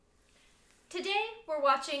we're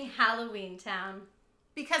watching Halloween Town.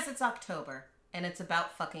 Because it's October, and it's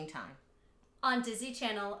about fucking time. On Disney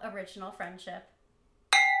Channel Original Friendship.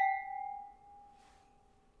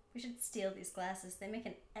 We should steal these glasses. They make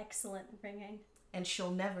an excellent ringing. And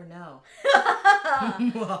she'll never know.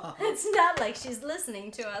 It's not like she's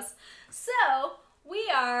listening to us. So,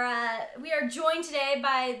 we are joined today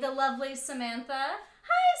by the lovely Samantha.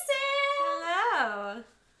 Hi, Sam! Hello!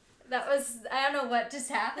 That was, I don't know what just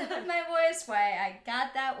happened with my voice, why I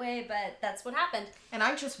got that way, but that's what happened. And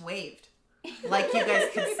I just waved. Like you guys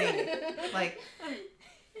could see. Like,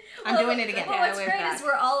 I'm doing it again. Well, what's great is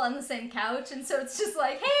we're all on the same couch, and so it's just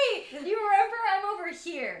like, hey, you remember I'm over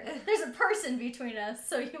here. There's a person between us,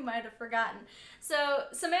 so you might have forgotten. So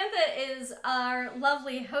Samantha is our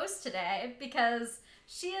lovely host today because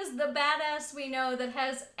she is the badass we know that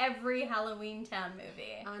has every Halloween Town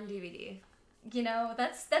movie. On DVD. You know,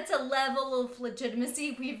 that's a level of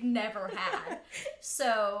legitimacy we've never had.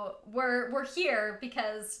 So we're here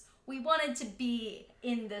because we wanted to be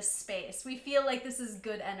in this space. We feel like this is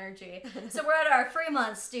good energy. So we're at our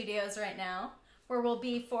Fremont studios right now, where we'll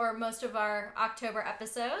be for most of our October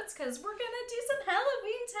episodes, because we're gonna do some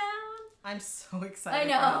Halloween Town. I'm so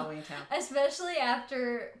excited for Halloween Town. Especially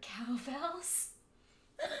after Cowbells.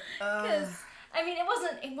 Because I mean,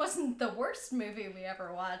 it wasn't the worst movie we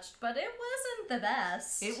ever watched, but it wasn't the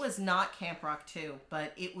best. It was not Camp Rock 2,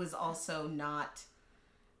 but it was also not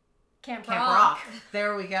Camp Rock. Rock.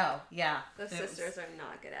 There we go. Yeah. Those sisters are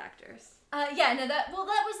not good actors. That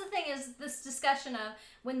was the thing, is this discussion of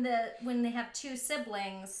when they have two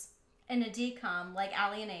siblings in a DCOM, like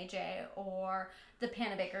Allie and AJ, or the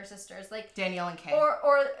Panabaker sisters, like Danielle and Kay,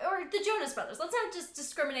 or the Jonas Brothers. Let's not just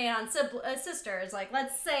discriminate on sisters. Like,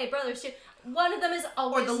 let's say brothers too. One of them is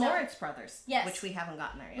always or the Lawrence brothers. Yes, which we haven't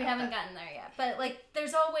gotten there yet. We haven't gotten there yet, but like,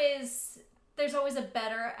 there's always a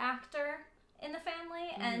better actor in the family,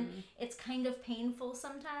 and it's kind of painful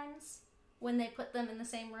sometimes when they put them in the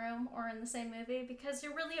same room or in the same movie, because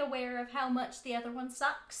you're really aware of how much the other one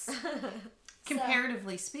sucks.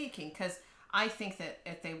 Comparatively speaking, because I think that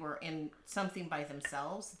if they were in something by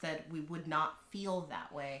themselves, that we would not feel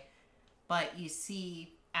that way. But you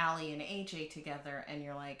see Allie and AJ together, and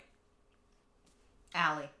you're like,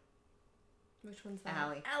 Allie. Which one's that?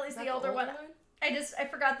 Allie. Allie's the older one. I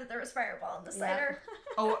forgot that there was Fireball in the cider.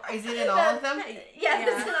 Oh, is it in all of them? Yeah,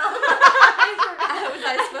 it's in all of them. How was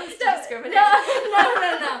I supposed to discriminate? No.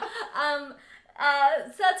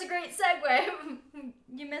 So that's a great segue.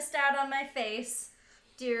 You missed out on my face,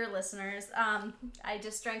 dear listeners. I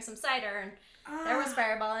just drank some cider, and there was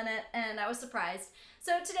Fireball in it, and I was surprised.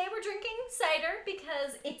 So today we're drinking cider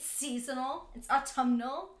because it's seasonal, it's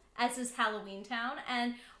autumnal, as is Halloween Town,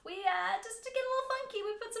 and we, just to get a little funky,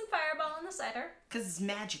 we put some Fireball in the cider. Because it's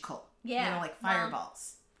magical. Yeah. You know, like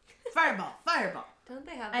fireballs. Fireball. Don't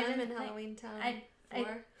they have them in Halloween Town?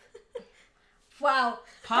 Wow.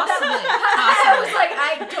 Possibly. I was like,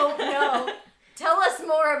 I don't know. Tell us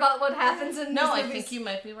more about what happens in these No, movies. I think you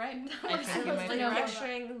might be right. I think you might be They're right.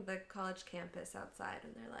 lecturing the college campus outside,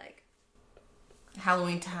 and they're like,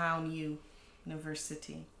 Halloween Town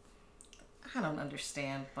University. I don't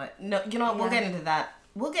understand, but no, you know what? We'll get into that.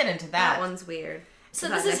 That one's weird. So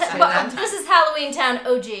this is Halloween Town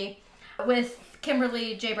OG with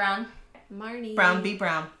Kimberly J. Brown. Marnie. Brown B.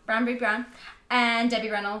 Brown. And Debbie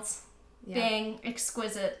Reynolds being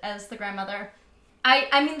exquisite as the grandmother.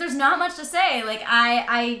 I mean, there's not much to say. Like,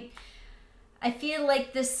 I feel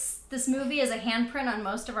like this movie is a handprint on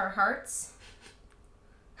most of our hearts.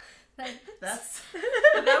 That was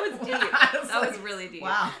deep. That was really deep.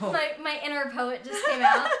 Wow. My inner poet just came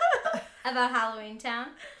out about Halloween Town.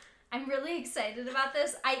 I'm really excited about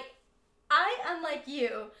this. I unlike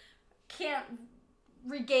you, can't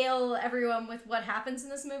regale everyone with what happens in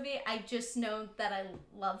this movie. I just know that I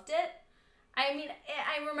loved it. I mean,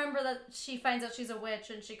 I remember that she finds out she's a witch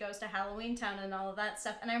and she goes to Halloween Town and all of that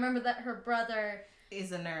stuff. And I remember that her brother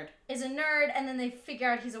is a nerd, and then they figure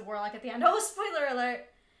out he's a warlock at the end. Oh, spoiler alert!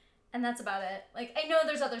 And that's about it. Like, I know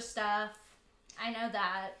there's other stuff. I know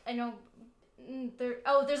that. I know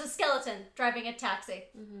there's a skeleton driving a taxi.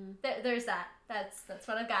 Mm-hmm. There's that. That's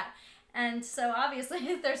what I've got. And so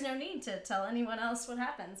obviously there's no need to tell anyone else what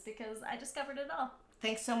happens because I just covered it all.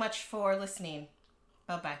 Thanks so much for listening.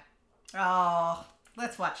 Bye-bye. Oh,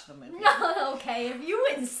 let's watch the movie. No, okay, if you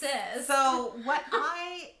insist. So what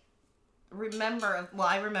I remember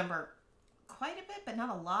quite a bit, but not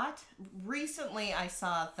a lot. Recently, I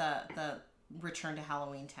saw the Return to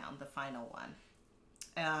Halloween Town, the final one.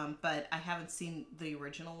 But I haven't seen the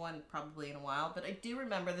original one probably in a while. But I do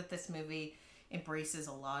remember that this movie embraces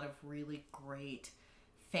a lot of really great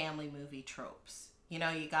family movie tropes. You know,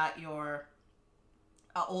 you got your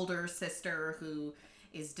an older sister who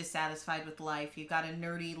is dissatisfied with life. You've got a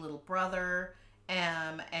nerdy little brother,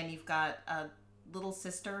 and you've got a little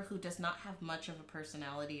sister who does not have much of a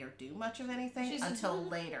personality or do much of anything until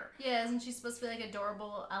later. Yeah, isn't she supposed to be like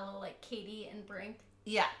adorable, a little like Katie and Brink?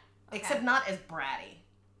 Yeah, except not as bratty.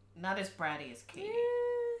 Not as bratty as Katie.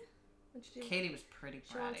 Katie was pretty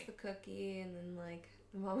bratty. She wants the cookie, and then like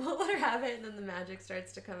the mom will let her have it, and then the magic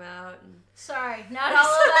starts to come out. And... Sorry, not all of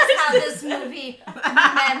us have this movie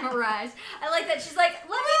memorized. I like that she's like, let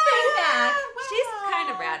me think back. She's kind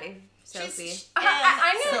of bratty. Sophie.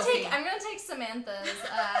 I'm gonna take Samantha's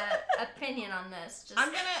opinion on this. Just...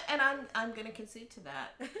 I'm gonna concede to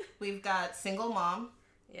that. We've got single mom.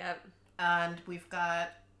 Yep. And we've got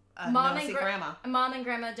nosy grandma. Mom and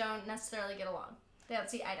grandma don't necessarily get along. They don't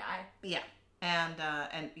see eye to eye. Yeah, and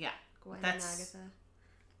yeah. Gwen and Agatha.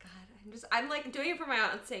 God, I'm like doing it for my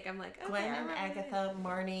own sake. I'm like, okay, Gwen and Agatha,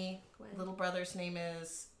 Marnie. Gwen. Little brother's name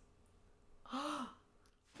is.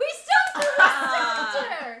 We still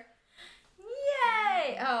her.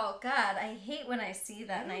 Yay! Oh God, I hate when I see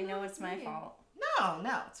that and I know it's my fault.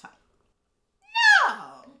 No, it's fine.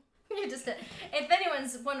 No. You just. If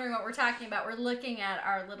anyone's wondering what we're talking about, we're looking at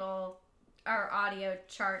our audio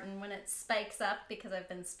chart, and when it spikes up because I've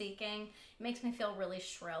been speaking, it makes me feel really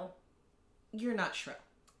shrill. You're not shrill.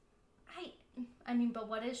 I mean, but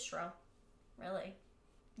what is shrill? Really?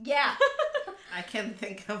 Yeah. I can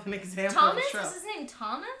think of an example Thomas? of shrill. Is his name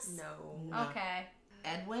Thomas? No. Okay.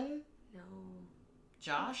 Edwin? No.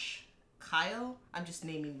 Josh? Kyle? I'm just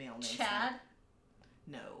naming male names. Chad?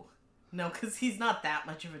 No, because he's not that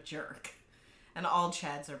much of a jerk. And all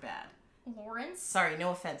Chads are bad. Lawrence? Sorry,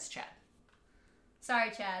 no offense, Chad. Sorry,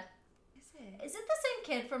 Chad. Is it the same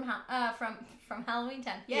kid from Halloween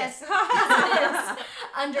Town? Yes. Yes. It is.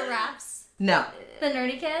 Under Wraps? No. The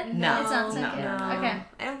nerdy kid? No. It's not the same kid? No. Okay.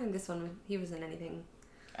 I don't think this one, he was in anything.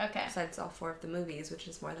 Okay. Besides all 4 of the movies, which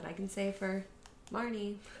is more than I can say for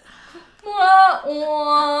Marnie. Wah,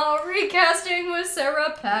 wah, recasting with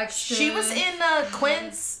Sarah Paxton. She was in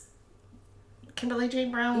Quinn's. Kimberly Jane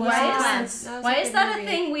Brown was Why in is that a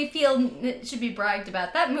thing we feel it should be bragged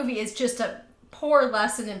about? That movie is just a poor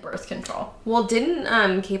lesson in birth control. Well,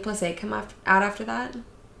 didn't K plus 8 come out after that?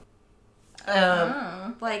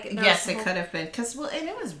 Like yes, it could have been because and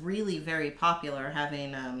it was really very popular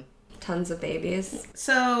having tons of babies.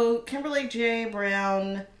 So Kimberly J.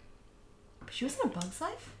 Brown, she was in A Bug's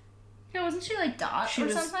Life. No, wasn't she like Dot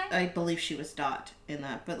something? I believe she was Dot in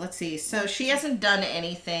that. But let's see. So she hasn't done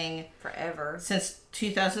anything forever since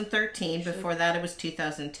 2013. Before that, it was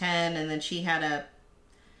 2010, and then she had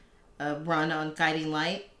a run on Guiding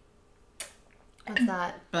Light. What's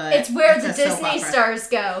that? But it's where the Disney stars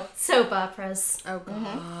go. Soap operas. Oh God!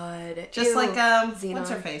 Mm-hmm. Just like what's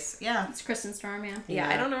her face? Yeah, it's Kristen Storm. Yeah.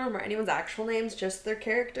 I don't remember anyone's actual names, just their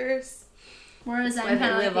characters. Whereas I'm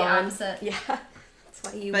kind of like the opposite. Yeah. That's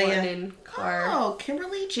why you won in car. Oh,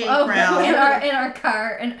 Kimberly J. Brown. in our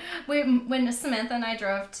car, and when Samantha and I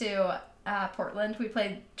drove to Portland, we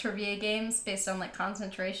played trivia games based on like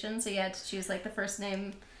concentration. So you had to choose like the first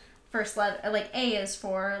letter. Like A is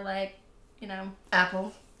for like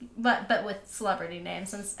Apple, but with celebrity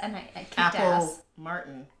names, and I kicked Apple ass.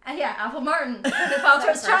 Martin. Yeah, Apple Martin, Gwyneth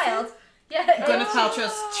Paltrow's child. Yeah, Gwyneth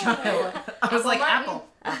Paltrow's child. I was like Martin.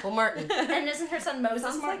 Apple Martin. And isn't her son Moses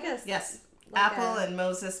Sounds Martin? Like yes. Apple and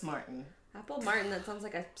Moses Martin. Apple Martin, that sounds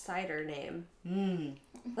like a cider name.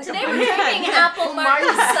 Like today we're drinking Apple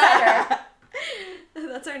Martin cider.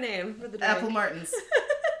 That's our name for the drink. Apple Martins.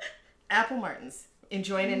 Apple Martins.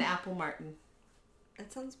 Enjoying an Apple Martin.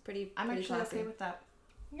 That sounds pretty I'm pretty actually classy. okay with that.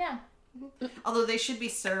 Yeah. Although they should be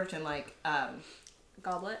served in like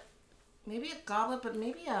goblet. Maybe a goblet, but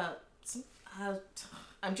maybe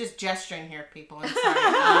I'm just gesturing here, people. I'm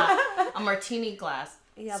sorry. A martini glass.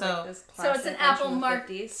 Yeah, so, like this so it's an apple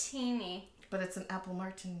martini. But it's an apple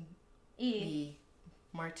Martin E.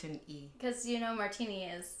 Martin E. Because martini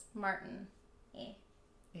is Martin E.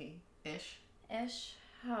 Ish.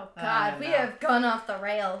 Oh God, we have gone off the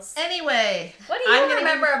rails. Anyway, what do you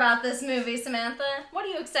remember about this movie, Samantha? What are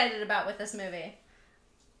you excited about with this movie?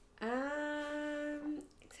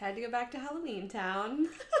 Excited to go back to Halloween Town.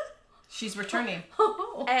 She's returning.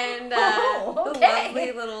 And the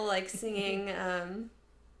lovely little like singing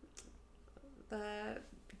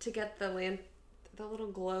to get the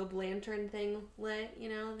little globe lantern thing lit,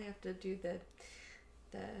 they have to do the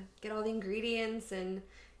get all the ingredients and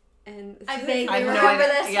I vaguely remember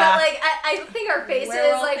this, yeah. but like I think our faces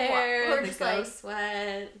like we're just like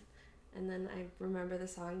sweat. And then I remember the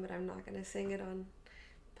song, but I'm not gonna sing it on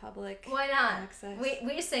public. Why not? Access.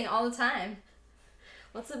 We sing all the time.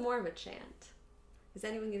 What's more of a chant? Is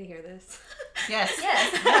anyone gonna hear this? Yes.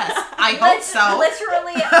 Yes. Yes. I hope so.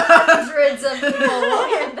 Literally hundreds of people will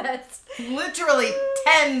hear this. Literally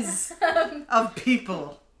tens of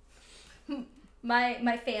people.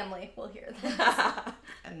 My family will hear this.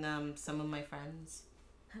 And some of my friends.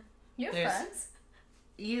 Your There's- friends?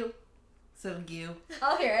 You. So you.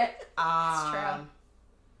 I'll hear it. true.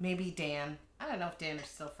 Maybe Dan. I don't know if Dan is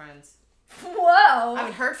still friends. Whoa. I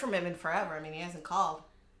haven't heard from him in forever. I mean, he hasn't called.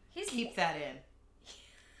 He's Keep that in.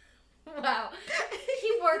 wow.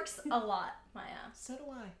 He works a lot, Maya. So do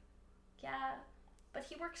I. Yeah, but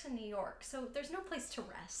he works in New York, so there's no place to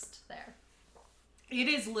rest there. It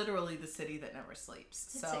is literally the city that never sleeps.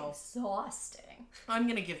 It's So exhausting. I'm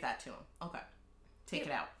going to give that to him. Okay. Take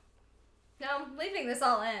it out. No, I'm leaving this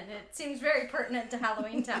all in. It seems very pertinent to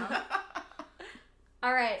Halloween Town.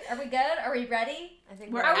 All right, are we good? Are we ready? I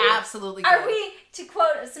think We're Are we- absolutely good. Are we, to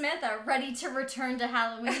quote Samantha, ready to return to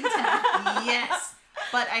Halloween Town? Yes.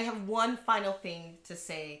 But I have one final thing to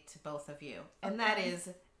say to both of you, and that Okay. is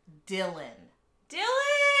Dylan. Dylan!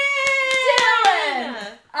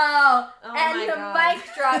 Oh, Oh and my the God.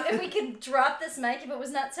 mic drop. If we could drop this mic, if it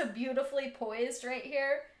was not so beautifully poised right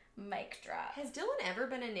here, mic drop. Has Dylan ever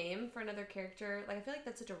been a name for another character? Like, I feel like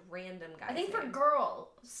that's such a random guy. I think for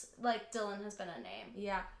girls, like, Dylan has been a name.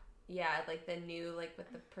 Yeah, like the new, like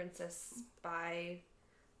with the Princess Spy,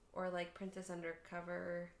 or like Princess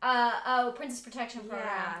Undercover. Princess Protection Program.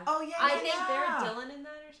 Yeah. Oh, yeah, I yeah, think Is there a yeah. Dylan in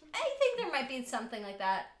that or something? I think there might be something like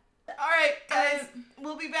that. All right, guys.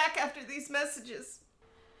 We'll be back after these messages.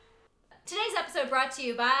 Today's episode brought to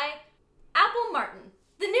you by Apple Martin,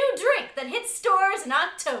 the new drink that hits stores in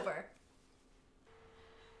October.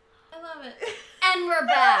 I love it. And we're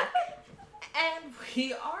back. And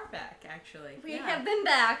we are back, actually. We have been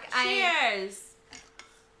back. Cheers!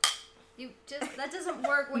 That doesn't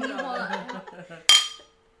work when you want.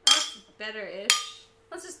 That's better-ish.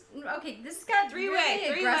 Let's just, okay, this got Three-way.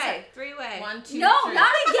 really aggressive. Three-way. 1, 2, No, 3.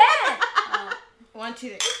 not again. 1, 2,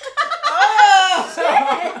 3. Oh!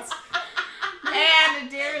 Shit. And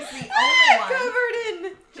Adair is the only one Covered in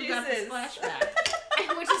who got the juices.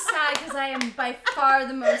 splashback. Which is sad because I am by far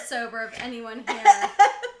the most sober of anyone here.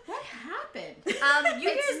 What happened? You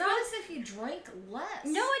It's guys not both- as if you drank less.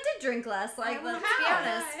 No, I did drink less. Like, Oh, let's be how?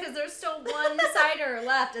 honest, because there's still one cider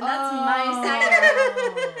left, and that's my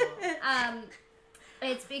cider.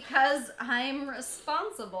 It's because I'm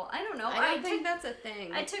responsible. I don't know. I don't think that's a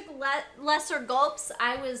thing. I took lesser gulps.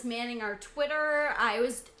 I was manning our Twitter. I do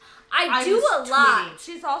was a lot. tweeting.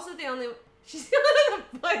 She's also the only one with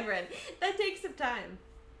a boyfriend. That takes some time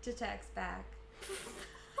to text back.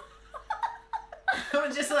 I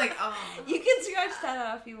was just like, oh. You can scratch that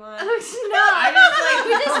off if you want. No, I just like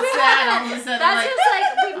we just felt sad all of a sudden. That's like, just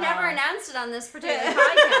like we've never announced it on this particular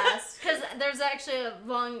podcast because there's actually a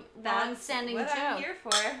long-standing what joke. I'm here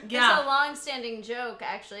for. There's a yeah. long-standing joke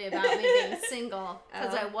actually about me being single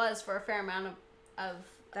because Oh. I was for a fair amount of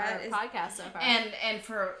That our is- podcast so far. And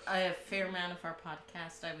for a fair amount of our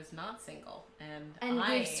podcast, I was not single, and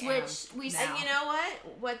I we've switched. am We now. And you know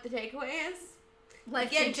what the takeaway is?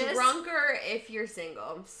 like Get changes. drunker if you're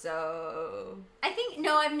single. So I think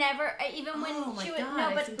no, I've never. Even when Oh my she was God, no,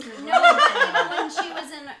 I but think you're no, right. even when she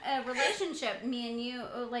was in a relationship, me and you,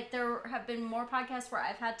 like there have been more podcasts where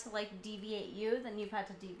I've had to like deviate you than you've had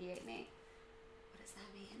to deviate me. what does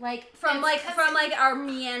that mean? Like from our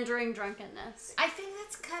meandering drunkenness. I think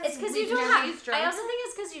that's because It's because you don't never have. used I drugs? also think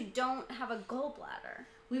it's because you don't have a gallbladder.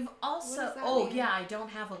 We've What also. does that Oh mean? yeah, I don't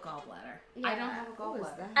have a gallbladder. I Yeah. don't have a What was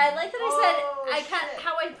gallbladder. that? I like that Oh, I said shit.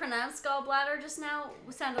 how I pronounced gallbladder just now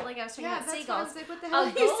sounded like I was talking Yeah, about that's what I seagulls. was like, what the A hell are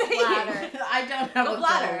you saying? gallbladder. I don't have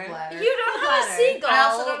Gallbladder. a gallbladder. You don't have a Bladder. seagull I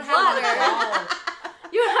also don't have bladder. a gall.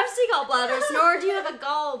 You don't have seagull bladders, nor do you have a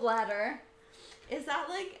gallbladder. Is that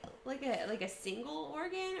like a single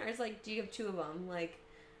organ, or is like do you have two of them? Like,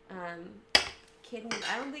 kidney.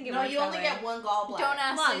 I don't think it No, works you that only way. get one gallbladder. Don't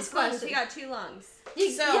ask these lungs. questions. You got two lungs.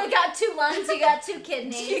 You So- got 2 lungs, you got 2 Do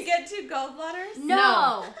kidneys. you get two gallbladders?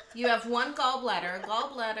 No. You have one gallbladder. A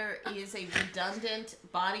gallbladder is a redundant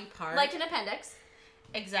body part. Like an appendix.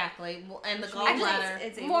 Exactly. Well, and the Actually, gallbladder.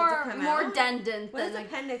 it's able More to come more out? dendant What than does a,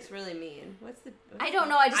 appendix really mean? What's I don't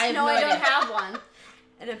know, I just I have know no I don't idea. have one.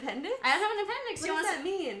 An appendix? I don't have an appendix. What You does want that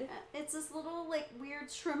mean? It's this little like weird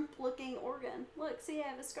shrimp looking organ. Look, see I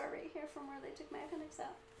have a scar right here from where they took my appendix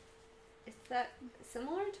out. Is that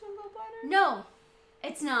similar to a gallbladder? No,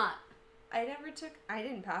 it's not. I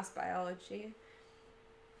didn't pass biology.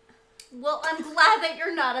 Well, I'm glad that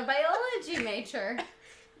you're not a biology major.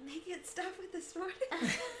 Make it stop with the snort.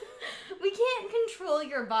 We can't control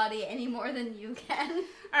your body any more than you can.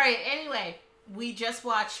 All right. Anyway, We just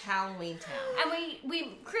watched Halloween Town. And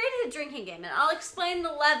we created a drinking game, and I'll explain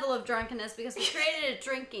the level of drunkenness because we created a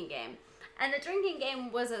drinking game. And the drinking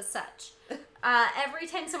game was as such. Every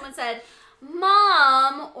time someone said,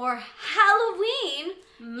 Mom, or Halloween,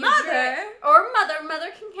 Mother. or Mother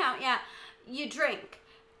can count, yeah, you drink.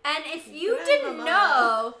 And if you didn't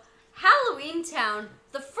know, Halloween Town,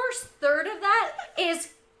 the first third of that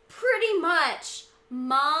is pretty much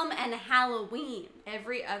Mom and Halloween.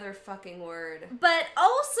 Every other fucking word. But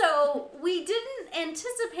also, we didn't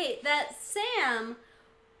anticipate that Sam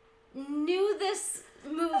knew this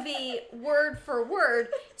movie word for word.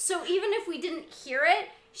 So even if we didn't hear it,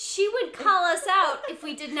 she would call us out if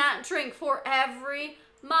we did not drink for every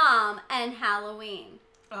Mom and Halloween.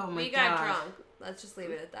 Oh my god. We got drunk. Let's just leave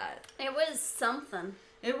it at that. It was something.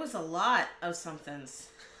 It was a lot of somethings.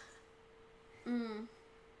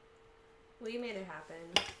 Well, you made it happen.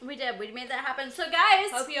 We did. We made that happen. So guys,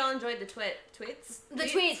 Hope you all enjoyed the tweets. the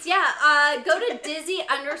tweets, yeah. Go to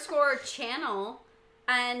Dizzy_channel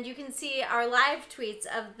and you can see our live tweets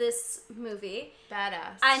of this movie.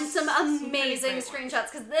 Badass. And some amazing Super great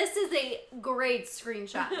screenshots, because this is a great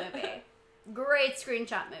screenshot movie. Great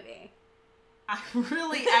screenshot movie. I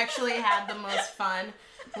really actually had the most fun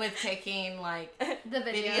with taking like The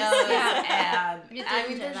videos. videos Yeah. and You did I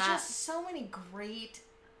mean enjoy there's that. just so many great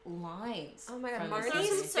lines. Oh my god, from Marty's this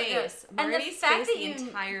movie. so good. face. And the Marty's fact face that the you-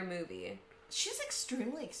 entire movie. She's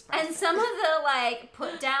extremely expressive. And some of the like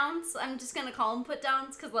put downs, I'm just gonna call them put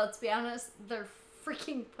downs, because let's be honest, they're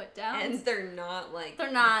freaking put downs. And they're not like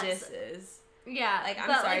They're not. disses. Yeah. Like, I'm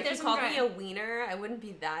but, sorry, like, if there's you some called me great- a wiener, I wouldn't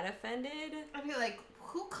be that offended. I'd be like,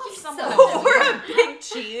 who calls You're someone so- a Or weird? a big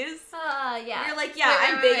cheese. yeah. You're like, yeah, Wait,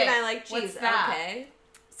 I'm wait, big wait. and I like cheese. What's that? Okay.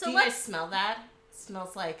 So Do you guys let's. smell that? It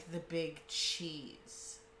smells like the big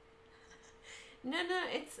cheese. No,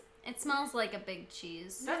 it's. It smells like a big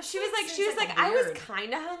cheese. That She was seems like, I was weird.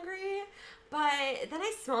 kind of hungry, but then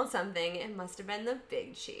I smelled something. It must have been the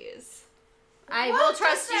big cheese. I What will does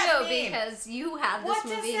trust that you mean? because you have this What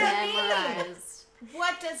does movie that mean? memorized.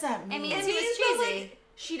 What does that mean? I mean, It it was means that, cheesy. like,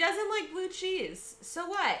 she doesn't like blue cheese. So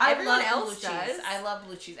what? I Everyone love else blue does. cheese. I love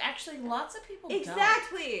blue cheese. Actually, lots of people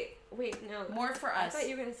Exactly. Wait, no. don't. More for I us. thought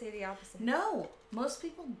you were gonna say the opposite. No, most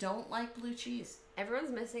people don't like blue cheese.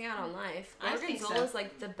 Everyone's missing out on life. I think so. Gorgonzola is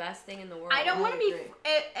like the best thing in the world. I don't want to be. agree.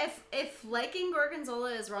 If liking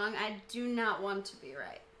gorgonzola is wrong, I do not want to be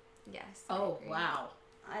right. Yes. I Oh, agree. wow.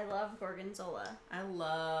 I love gorgonzola. I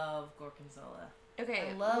love gorgonzola. Okay.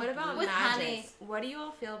 I love what about blue With magic? honey. What do you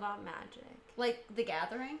all feel about magic? Like The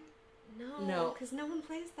Gathering? No, No. because no one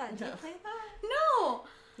plays that. Do you No. play that? No,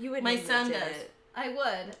 You would. My admit son to does. it. I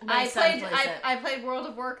would. My I son played. plays it. I played World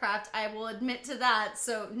of Warcraft. I will admit to that.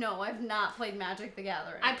 So no, I've not played Magic: The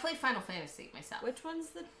Gathering. I play Final Fantasy myself. Which one's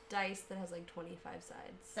the dice that has like 25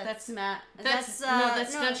 sides? that's Matt. That's no,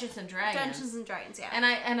 Dungeons and Dragons. Dungeons and Dragons. Yeah.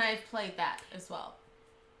 And I've played that as well.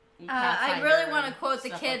 I Pathfinder really want to and quote the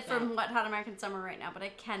stuff kid like that. from Wet Hot American Summer right now, but I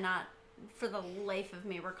cannot, for the life of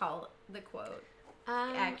me, recall the quote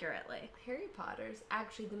accurately. Harry Potter's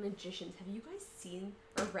actually The Magicians. Have you guys seen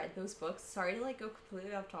or read those books? Sorry to like go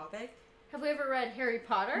completely off topic. Have we ever read Harry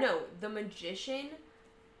Potter? No, The Magician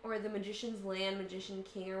or The Magician's Land, Magician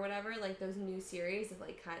King or whatever, like those new series of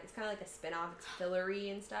like it's kind of like a spin-off. It's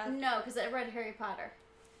fillery and stuff. No, because I read Harry Potter.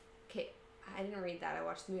 Okay, I didn't read that. I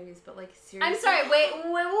watched the movies, but like seriously. I'm sorry.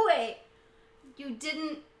 Wait. You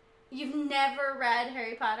didn't. You've never read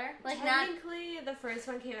Harry Potter? Like not. Technically, the first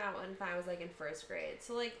one came out when I was like in first grade.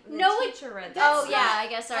 So like the No, it- teacher read Oh that. yeah, not- I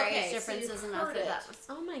guess our okay, age so difference you've is enough heard that it. that was.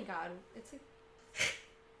 Oh my god, it's like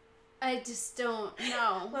I just don't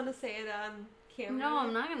know. want to say it on camera. No,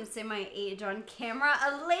 I'm not gonna say my age on camera.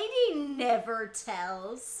 A lady never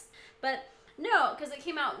tells. But no, because it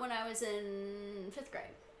came out when I was in 5th grade.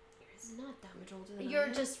 You're not that much older than I You're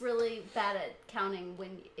am. just really bad at counting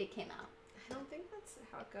when it came out. I don't think that's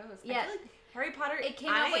how it goes. Yeah. I feel like Harry Potter. It came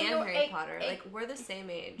out I when am you were- Harry it- Potter. it- Like we're the same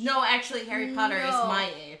age. No, actually, Harry Potter is No.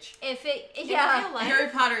 my age. If it, In yeah. real life? Harry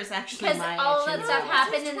Potter is actually 'Cause my all age. of that in stuff real life.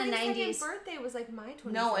 happened His in the 22nd 90s. birthday was like my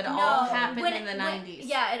 22nd. No, it No, all happened when in the it- 90s.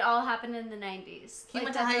 Yeah, it all happened in the 90s. He Like,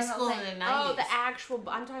 went to that's high the whole school in thing. the 90s. Oh, the actual.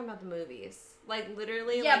 I'm talking about the movies. Like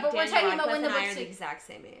literally. Yeah, like, but we're Danny talking about when Radcliffe the and I books are the are- exact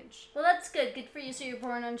same age. Well, that's good. Good for you. So you're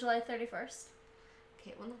born on July 31st.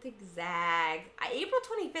 Okay, well not the exact. April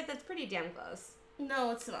 25th. That's pretty damn close.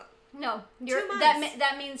 No, it's not. No, you're 2 that. months.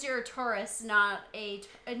 That means you're a Taurus, not a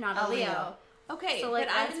A Leo. Leo. Okay, So, like,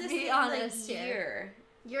 but I'm let's in the be same honest like, here. year.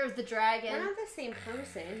 You're the We're dragon. not the same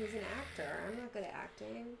person. He's an actor. I'm not good at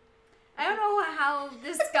acting. I don't know how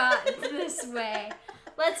this got this way.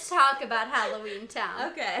 Let's talk about Halloween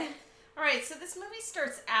Town. Okay. All right, so this movie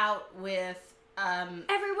starts out with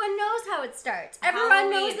Everyone knows how it starts. Everyone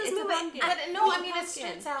knows this it's a movie. pumpkin. But no, I It's a mean, it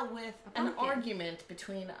pumpkin. starts out with A an pumpkin. argument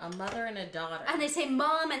between a mother and a daughter. And they say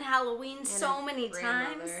mom and Halloween so a many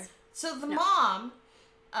grandmother. times. So the mom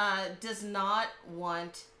does not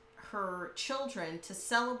want her children to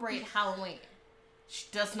celebrate Halloween. She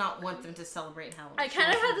does not want them to celebrate Halloween. I She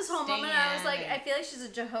kind of wants had them this to whole moment. I was like, stand I feel like she's a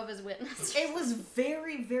Jehovah's Witness. It was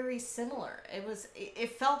very, very similar.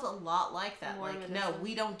 It felt a lot like that. Like, no, Mormonism.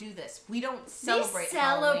 we don't do this. We don't They celebrate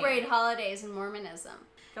celebrate Halloween. holidays in Mormonism.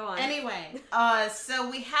 Go on. Anyway, so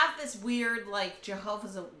we have this weird, like,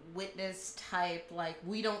 Jehovah's Witness type, like,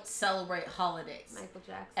 we don't celebrate holidays. Michael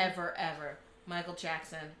Jackson. Ever. Michael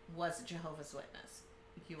Jackson was a Jehovah's Witness.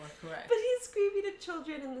 You are correct. But he's screaming at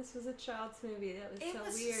children, and this was a child's movie. That was It so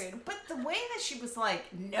was weird. But the way that she was like,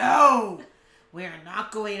 no, we're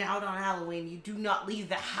not going out on Halloween. You do not leave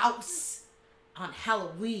the house on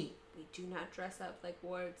Halloween. We do not dress up like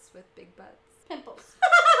wards with big butts. Pimples.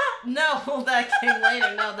 No, that came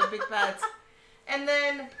later. No, the big butts. And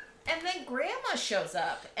then Grandma shows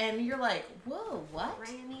up, and you're like, whoa, what?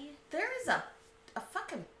 Granny. There is a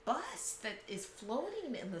fucking bus that is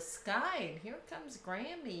floating in the sky, and here comes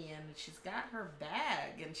Grammy, and she's got her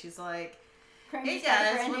bag, and she's like, hey Grammy's got a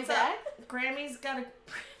guys, brand new what's bag? up? Grammy's got a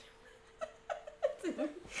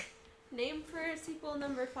Name for sequel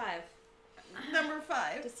number 5. number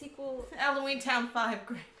 5. The sequel. Halloween Town 5.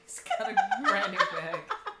 Grammy's got a brand new bag.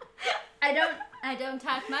 I don't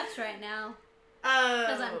talk much right now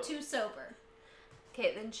because I'm too sober.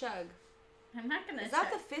 Okay, then Chug. I'm not gonna. Is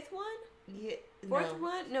that check. the 5th one? Yeah, 4th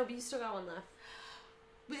one? No, but you still got one left.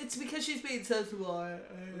 It's because she's being sensible.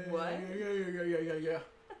 What? Yeah.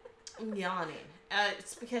 I'm yawning.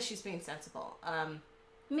 It's because she's being sensible.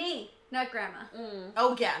 Me, not Grandma.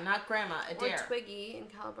 Oh yeah, not Grandma, Or Adair. Twiggy in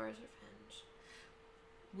Calabar's Revenge.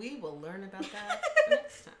 We will learn about that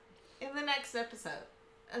next time. In the next episode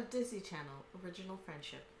of Disney Channel Original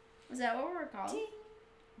Friendship. Is that what we're called? Ding.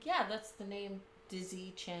 Yeah, that's the name.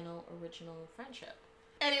 Disney Channel Original Friendship.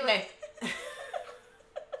 Anyway.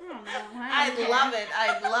 I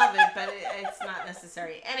love it, but it's not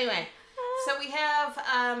necessary. Anyway, so we have,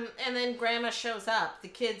 and then Grandma shows up. The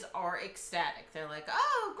kids are ecstatic. They're like,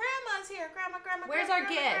 oh, Grandma's here. Grandma. Where's Grandma, our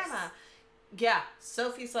Grandma, gifts? Grandma. Yeah,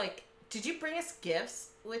 Sophie's like, did you bring us gifts?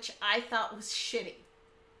 Which I thought was shitty.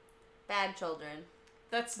 Bad children.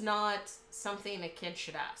 That's not something a kid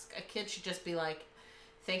should ask. A kid should just be like,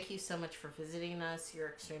 thank you so much for visiting us. You're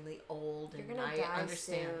extremely old, You're and gonna I die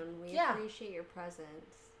understand. soon. We Yeah. appreciate your presence.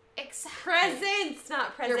 Exactly. Presents,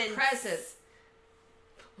 not presents. Your presents.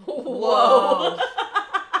 Whoa.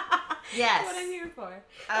 Yes. What I'm here for.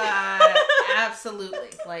 Absolutely.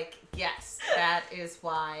 Like, yes, that is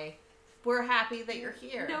why we're happy that you're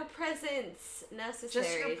here. No presents necessary.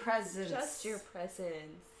 Just your presence. Just your presence.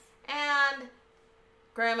 And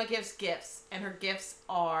Grandma gives gifts, and her gifts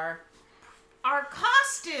are our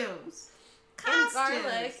costumes. And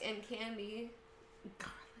garlic and candy.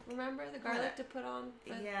 Garlic. Remember the garlic to put on?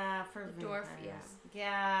 Yeah, for the dwarf, vampires.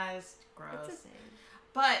 Yeah, it's gross. It's a thing.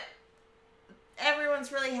 But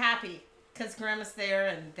everyone's really happy because Grandma's there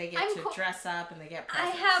and they get to dress up and they get I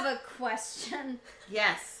presents. have a question.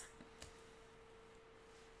 Yes.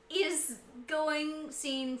 Is going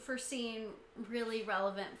scene for scene really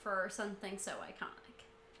relevant for something so iconic?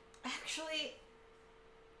 Actually,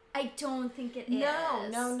 I don't think it is.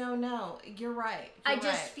 No. You're right. I You're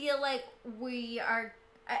just right. feel like we are.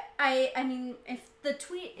 I mean, if the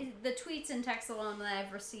tweets and texts alone that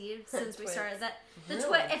I've received since we started that,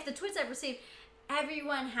 Really? if the tweets I've received,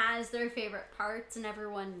 everyone has their favorite parts and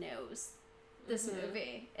everyone knows this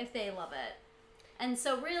movie if they love it. And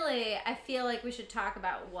so really, I feel like we should talk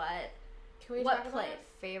about what Can we What talk about played? our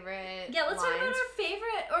favorite Yeah, let's talk about lines? our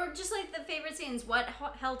favorite, or just like the favorite scenes. What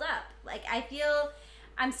held up? Like, I feel,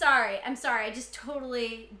 I'm sorry, I just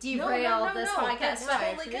totally derailed this podcast. That's But,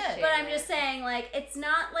 totally good. but I'm just saying, like, it's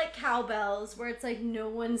not like Cowbells, where it's like no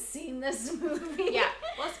one's seen this movie. Yeah,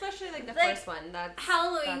 well, especially like the Like, first one. That's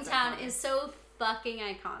Halloween that's Town iconic. is so fucking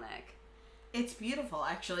iconic. It's beautiful,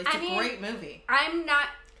 actually. It's I a mean, great movie. I'm not.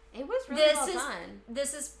 It was really This well is done.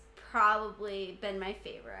 this has probably been my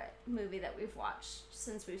favorite movie that we've watched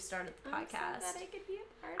since we've started the I'm so podcast. glad I could be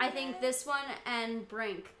a part I of think it. this one and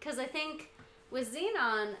Brink, because I think with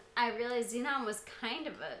Xenon, I realized Xenon was kind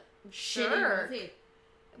of a Shitty jerk. movie.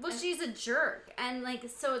 Well, she's a jerk, and like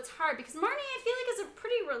so it's hard because Marnie, I feel like, is a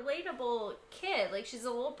pretty relatable kid. Like she's a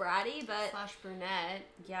little bratty, but Slash brunette.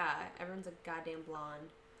 Yeah, everyone's a goddamn blonde.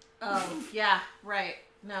 Oh, yeah, right.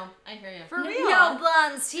 No, I hear you. For real. no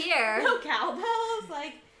blondes here. No cowbells.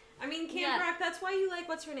 Like, I mean, Camp Yeah. Rock, that's why you like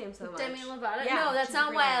what's her name so much. Demi Lovato? Yeah, No, that's she's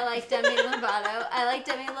not why I brunette. like Demi Lovato. I like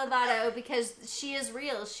Demi Lovato because she is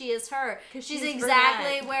real. She is her. 'Cause She's she's exactly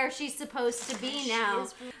brunette. where she's supposed to be now.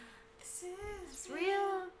 This is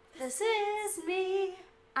Real. This is me.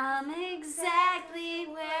 I'm exactly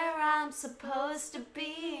where I'm supposed to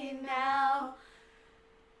be now.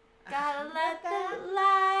 Gotta let the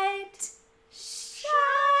light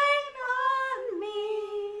shine on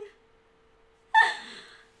me.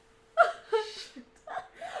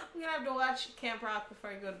 I'm gonna have to watch Camp Rock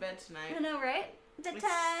before I go to bed tonight. I know, right? The It's-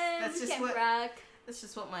 time, that's just Camp what- Rock. That's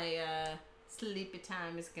just what my sleepy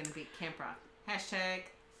time is gonna be. Camp Rock. Hashtag.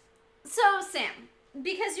 So, Sam,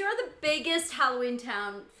 because you're the biggest Halloween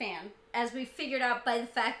Town fan, as we figured out by the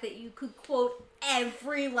fact that you could quote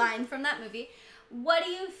every line from that movie, what are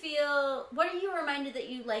you reminded that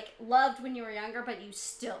you, like, loved when you were younger, but you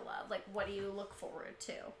still love? Like, what do you look forward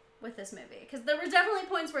to with this movie? Because there were definitely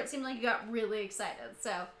points where it seemed like you got really excited,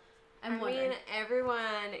 so I'm wondering. mean,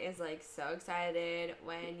 everyone is like so excited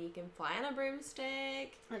when you can fly on a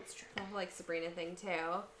broomstick. That's true. The whole like Sabrina thing too.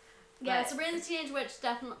 Yeah, But Sabrina the Teenage Witch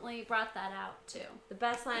definitely brought that out, too. the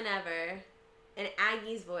best line ever, in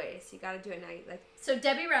Aggie's voice. You gotta do it in Aggie. Like, So,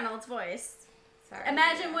 Debbie Reynolds' voice. sorry.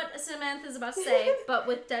 Imagine Yeah. what Samantha's about to say, but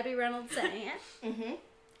with Debbie Reynolds saying it. Mm-hmm.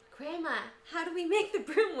 Grandma, how do we make the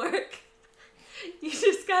broom work? You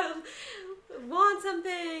just gotta want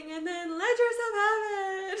something and then let yourself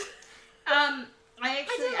have it.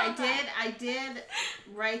 I did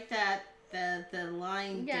write the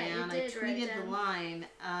line Yeah, you down. I did write tweeted the down.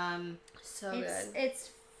 line. So It's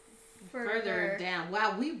Further down.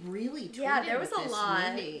 Wow, we really tweeted Yeah, there was with a this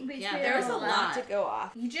lot. movie. We Yeah, tweeted There was a a lot to go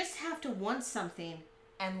off. You just have to want something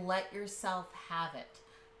and let yourself have it.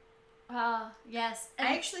 Yes.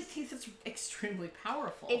 I actually think that's extremely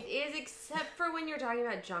powerful. It is, except for when you're talking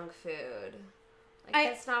about junk food. Like,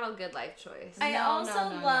 that's not a good life choice. I No, also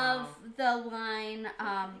no, love the line,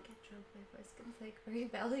 I get drunk, my voice gets like very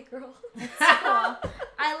Valley Girl. cool.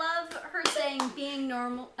 I love her saying being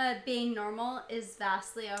normal is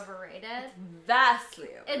vastly overrated. Vastly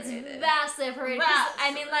It's overrated. vastly overrated. 'Cause,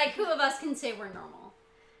 I mean, like, who of us can say we're normal?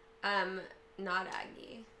 Not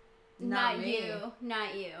Aggie. Not me. you.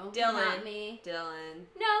 Not you. Dylan. Not me. Dylan.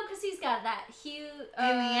 No, because he's got that huge. In the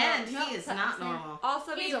end, no, he is that's not his name. normal.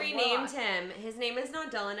 Also, He's we a renamed rock. him. His name is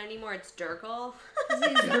not Dylan anymore. It's Durkle. He's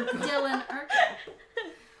Dylan Urkel.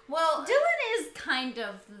 Well, Dylan is kind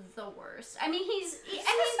of the worst. I mean, he's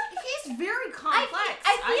very I complex.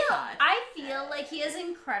 I feel like he is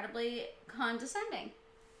incredibly condescending.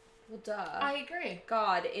 Well, duh. I agree.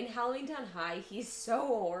 God, in Halloween Town High, he's so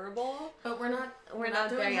horrible. But we're not not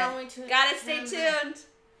there doing yet. Halloween to Gotta stay tuned.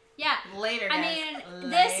 Yeah. Later, I guys. mean,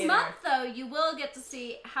 this Later. month though, you will get to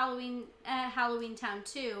see Halloween Town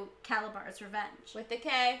 2, Calabar's Revenge. With the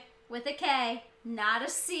K. With a K, not a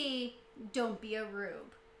C. Don't be a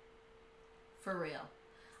rube. For real.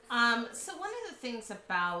 So one of the things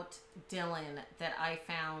about Dylan that I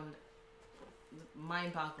found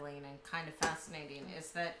mind-boggling and kind of fascinating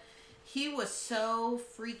is that he was so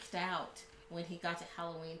freaked out when he got to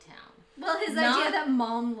Halloween Town. Well, his Not- idea that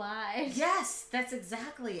mom lied. Yes, that's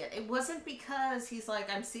exactly it. It wasn't because he's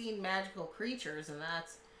like, I'm seeing magical creatures and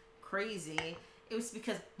that's crazy. It was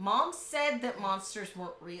because Mom said that monsters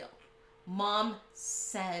weren't real. Mom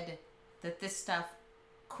said that this stuff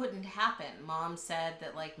couldn't happen. Mom said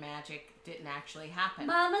that, like, magic didn't actually happen.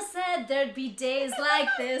 Mama said there'd be days like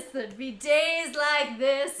this, there'd be days like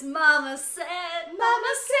this. Mama said.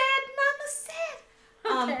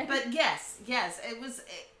 Okay. But yes, it was...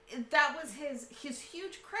 that was his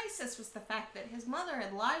huge crisis, was the fact that his mother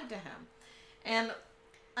had lied to him. And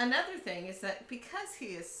another thing is that because he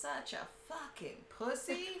is such a fucking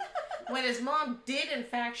pussy, when his mom did in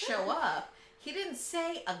fact show up, he didn't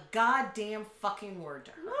say a goddamn fucking word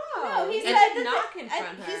to her. No, he he said did that not the-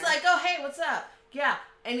 confront her. He's like, oh, hey, what's up? Yeah,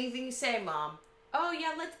 anything you say, Mom. oh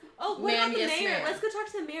yeah, let's. Oh, what Ma'am, about the yes, mayor? ma'am. Let's go talk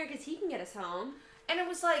to the mayor because he can get us home. And it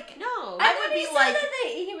was like, No, I I would would be be like-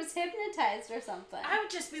 that he was hypnotized or something. I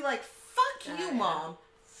would just be like, fuck you, Yeah. Mom.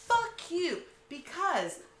 Fuck you.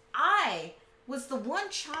 Because I was the one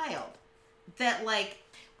child that, like,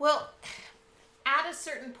 well, at a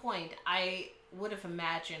certain point, I would have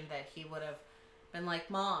imagined that he would have been like,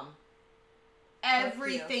 Mom,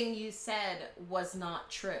 everything you said was not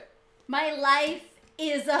true. My life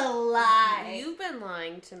is a lie. You've been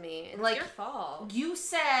lying to me. It's Like- your fault. You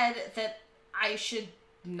said that I should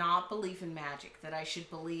not believe in magic, that I should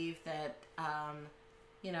believe that,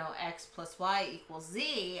 X plus Y equals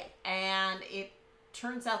Z, and it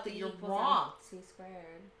turns out that you're Equals wrong. MC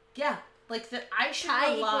squared. Yeah, like that I should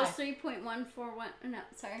Pi rely. equals 3.141. No,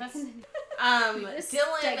 sorry. That's- Just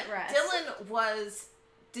Dylan digress. Dylan was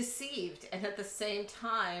deceived and at the same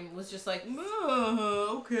time was just like,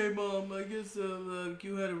 okay, Mom, I guess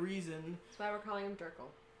you had a reason. That's why we're calling him Durkle.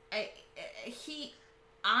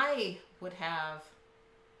 I would have,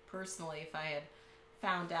 personally, if I had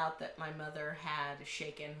found out that my mother had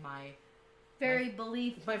shaken my very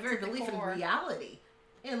belief in reality,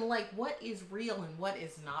 and like what is real and what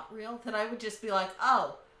is not real, that I would just be like,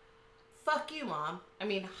 oh, fuck you, Mom. I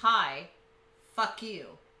mean, hi, fuck you.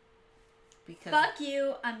 Because Fuck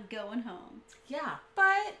you, I'm going home. yeah,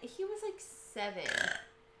 But he was like 7.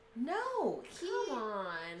 no, Come on.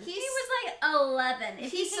 He was like 11.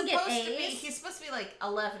 If he can get A's. He's supposed to be like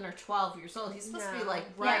 11 or 12 years old. He's supposed to be like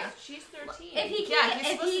right. Yeah. She's 13. If he yeah, can, he's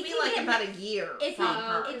if supposed he to be can like get, about a year if from he-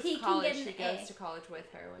 her. if he can college, get an she goes A. to college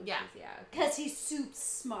with her when Yeah. she's Because he's super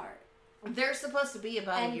smart. They're supposed to be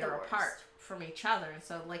about And a year the worst. apart from each other, and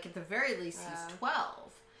so like at the very least he's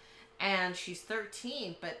 12, and she's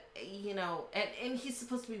 13. But you know, and he's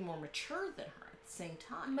supposed to be more mature than her at the same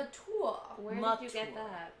time. Mature. Where did you get Mature.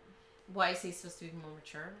 that? Why is he supposed to be more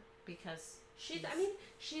mature? Because She's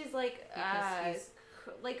like, Because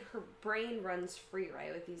like her brain runs free,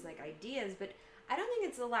 right, with these like ideas, but I don't think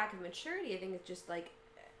it's a lack of maturity. I think it's just like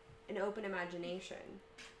an open imagination.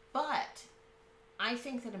 But I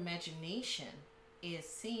think that imagination is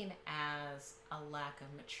seen as a lack of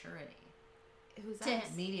maturity. Who's To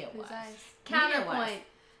him. Media-wise. Whose eyes? Counterpoint.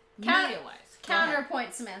 Media-wise. Go ahead.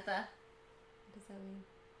 Counterpoint, Samantha. What does that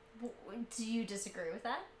mean? Do you disagree with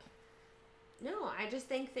that? No, I just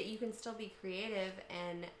think that you can still be creative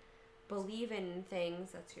and believe in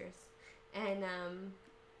things. That's yours, and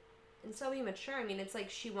still be mature. I mean, it's like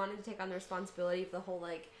she wanted to take on the responsibility of the whole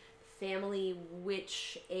like family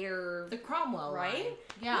witch heir, The Cromwell right? line.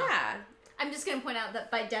 Yeah. I'm just gonna point out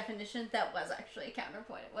that by definition, that was actually a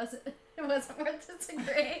counterpoint. It wasn't. It wasn't worth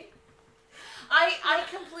disagreeing. I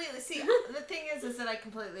completely see. The thing is that I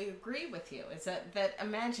completely agree with you. Is that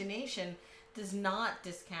imagination does not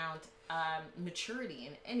discount maturity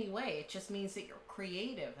in any way. It just means that you're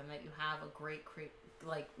creative and that you have a great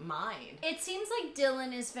mind. It seems like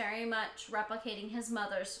Dylan is very much replicating his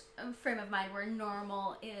mother's frame of mind, where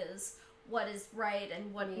normal is what is right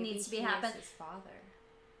and what Maybe needs to be he is happen. his father.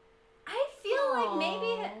 I feel like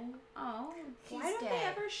maybe. Oh, Why don't they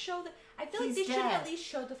ever show the? I feel like He's they should dead. at least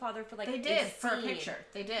show the father for like They a did for a scene. picture.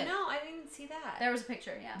 They did. No, I didn't see that. there was a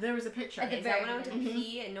picture. Yeah. There was a picture. At the Is very that when I went to beginning.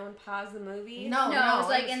 pee and no one paused the movie? No, No, it was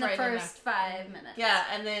like in the right there. first 5 minutes. Yeah,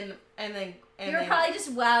 and then You were probably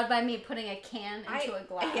just wowed by me putting a can into a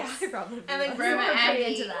glass. Yeah, I probably. And then was. Grandma You were pretty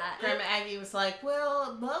Aggie, into that. Grandma Aggie was like,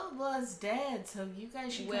 "Well, blah blah blah's dead, so you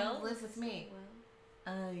guys should come live with me."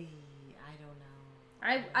 I don't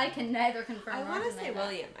know. I can neither confirm I nor want to deny say that.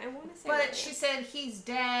 William. I want to say. But William. she said he's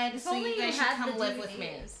dead, If so only you you guys should had come the live with me.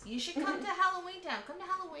 DVDs. You should come to Halloween Town. Come to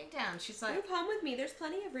Halloween Town. She's like, Move home with me. There's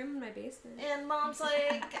plenty of room in my basement. and Mom's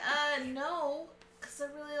like, no, because I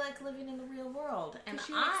really like living in the real world, and But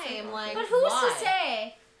she likes I the am world. like, But who's why? to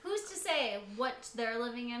say? Who's to say what they're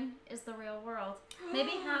living in is the real world? Maybe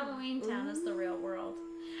Halloween Town is the real world.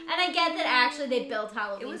 And I get that actually they built It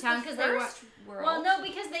Halloween was Town the because they were. first world. Well, no,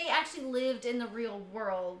 because they actually lived in the real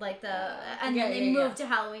world, like and Yeah, then they yeah, moved to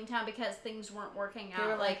Halloween Town because things weren't working They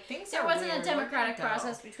were out. like, things there are wasn't weird. a democratic Where'd they go?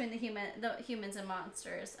 process between the humans and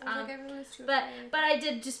monsters. It was like everyone was too But afraid. I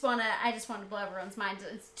did just want to. I just want to blow everyone's mind.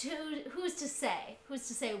 Who's to say? Who's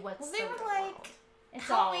to say what's Well, they the were real like, world? It's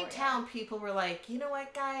all Halloween real. Town people were like, you know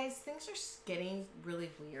what, guys, things are getting really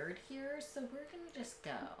weird here, so we're gonna just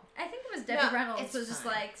go. I think it was Debbie No, Reynolds it's was just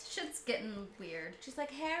fine. like, shit's getting weird. She's like,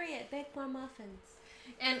 Harriet, bake more muffins.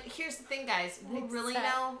 And here's the thing, guys, we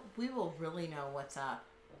will really know what's up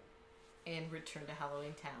in Return to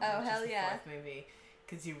Halloween Town. Oh, which is hell the yeah. fourth movie,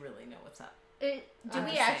 because you really know what's up. Do I'm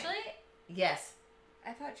we just saying. actually? Yes.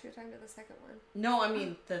 I thought you were talking about the second one. No, I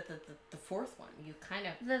mean the fourth one. You kind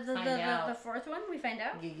of find out. The fourth one we find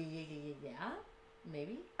out. Yeah,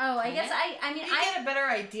 maybe. Oh, I Kinda. guess I mean You I get a better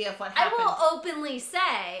idea of what I happened. will openly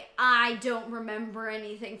say I don't remember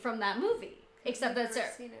anything from that movie except that You've Sarah.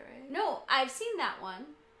 never seen it, right? No, I've seen that one.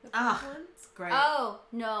 The Ah. first one? It's great. Oh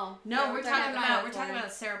no, No, we're talking about fourth one.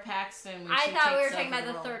 Sarah Paxton. When I she thought we were takes talking over about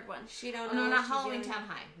the role. third one. She don't Oh, know. no, what not she's Halloween doing. Town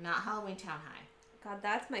High. Not Halloween Town High. God,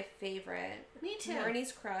 that's my favorite. Me too.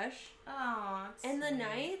 Marnie's crush. Oh, it's And the sweet.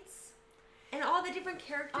 nights. And all the different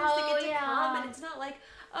characters Oh, that get to yeah. come. And it's not like,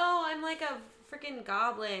 oh, I'm like a freaking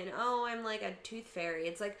goblin. Oh, I'm like a tooth fairy.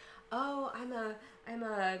 It's like, oh, I'm a,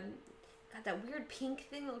 God, that weird pink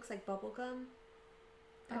thing that looks like bubblegum.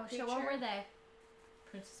 Oh, so what were they?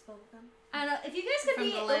 Princess Bubblegum. I don't know. If you guys could From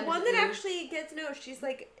be the The land one of that Ooh. actually gets, no, she's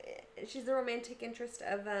like, she's the romantic interest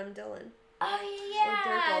of Dylan. Oh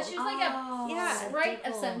yeah, Durkle. she was like a Yeah, sprite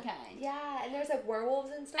of Durkle. some kind. Yeah, and there's like werewolves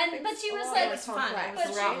and stuff. And- but she was, all like- It was fun. It was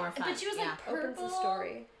But a lot she- more fun. but she was, like, yeah. opens the purple.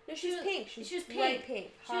 story. No, she was She pink. was bright pink.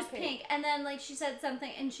 pink. She was hot pink, and then like she said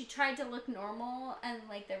something, and she tried to look normal, and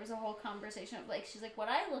like there was a whole conversation of like she's like, what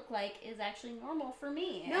I look like is actually normal for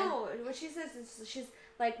me. And No, what she says is she's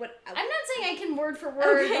like what. I'm not saying I can word for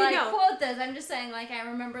word Okay, like no. quote this. I'm just saying like I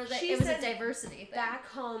remember that She it was a says diversity thing. Back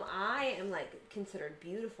home, I am like considered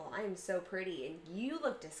beautiful. I am so pretty, and you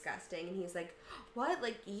look disgusting. And he's like, "What?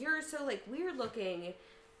 Like you're so like weird looking."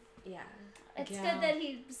 Yeah, It's Yeah. good that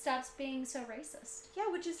he stops being so racist.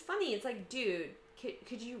 yeah, which is funny. It's like, dude,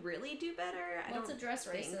 could you really do better? I Let's don't address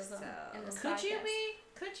think racism so. in this Could you podcast. be?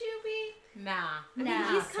 Could you be? Nah. I mean,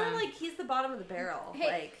 Nah. he's kind of like he's the bottom of the barrel.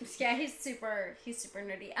 Hey, Like, yeah, he's super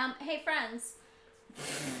nerdy. Hey friends.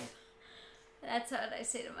 That's what I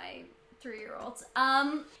say to my 3-year-olds.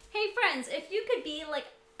 Hey friends, if you could be like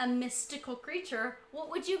a mystical creature, what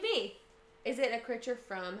would you be? is it a creature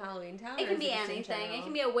from Halloween Town? It or can is be just in anything. It general?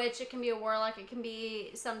 can be a witch, it can be a warlock, it can be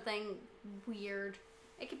something weird.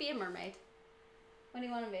 It could be a mermaid. What do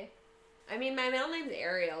you want to be? I mean, my middle name's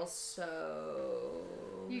Ariel, so.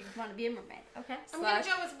 You want to be a mermaid. Okay. I'm gonna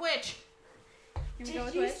go with witch. You wanna go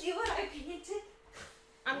with witch? see what I painted?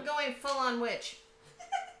 I'm going full on witch.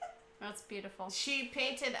 That's beautiful. She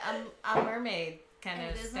painted a mermaid kind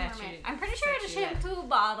It of is a statue. mermaid. I'm pretty sure I had a statuette. shampoo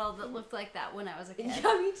bottle that looked like that when I was a kid.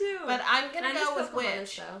 Yeah, me too. But I'm gonna And I just go with Pocahontas,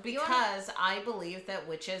 witch though. You wanna- because I believe that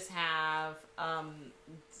witches have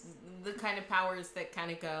the kind of powers that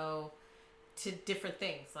kind of go to different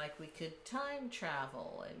things. Like we could time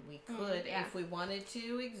travel, and we could, yeah. if we wanted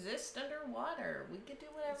to exist underwater, we could do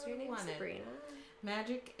What's whatever your we name, wanted. Sabrina?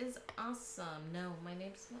 Magic is awesome. No, my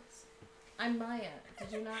name's not. I'm Maya.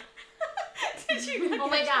 Did you not? Did you? Oh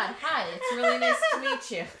my God! Hi, it's really nice to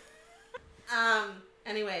meet you.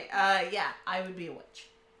 Anyway, yeah, I would be a witch.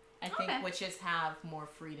 I think Okay. witches have more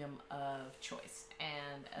freedom of choice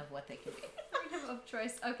and of what they can be. Freedom of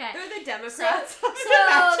choice. Okay. They're the Democrats. So- of the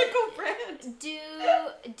magical brand.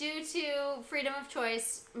 Due to freedom of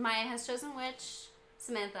choice, Maya has chosen witch.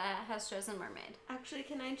 Samantha has chosen mermaid. Actually,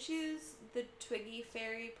 can I choose the Twiggy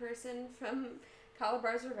fairy person from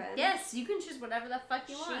Calabar's Revenge? Yes, you can choose whatever the fuck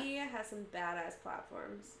you want. She has some badass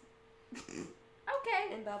platforms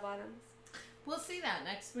Okay. and bell bottoms. We'll see that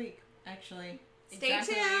next week, actually. Stay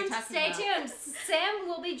Exactly what you're tuned. talking Stay about. tuned. Sam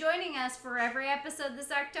will be joining us for every episode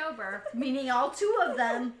this October, meaning all 2 of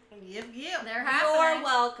them. Yep. They're You're happening.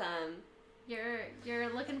 welcome. You're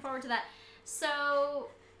looking forward to that. So,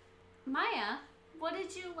 Maya, what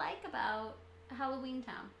did you like about Halloween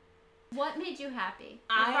Town? What made you happy?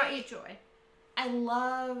 What brought you joy? I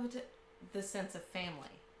loved the sense of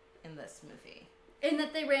family in this movie. In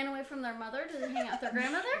that they ran away from their mother to hang out with their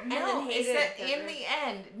grandmother? And No, then it's hated that their in the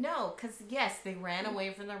end, no, because yes, they ran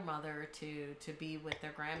away from their mother to be with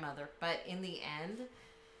their grandmother, but in the end,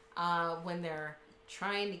 when they're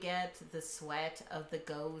trying to get the sweat of the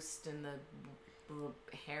ghost and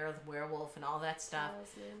the hair of the werewolf and all that stuff,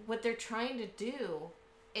 what they're trying to do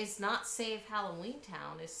is not save Halloween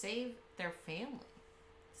Town, is save their family,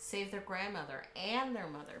 save their grandmother and their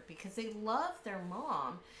mother, because they love their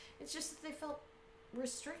mom. It's just that they felt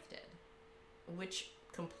restricted, which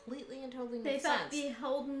completely and totally They makes felt sense.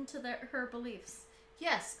 beholden to her beliefs.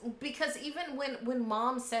 Yes, because even when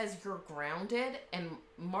mom says you're grounded, and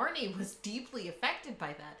Marnie was deeply affected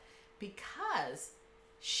by that because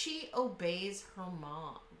she obeys her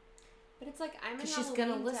mom. But it's like I'm in Because she's gonna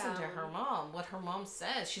Halloween listen to Town. her mom, what her mom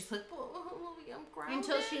says. She's like, well, I'm grounded.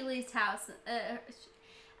 Until she leaves house.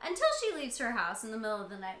 Until she leaves her house in the middle of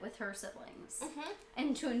the night with her siblings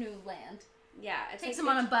into a new land. Yeah, it's Takes like,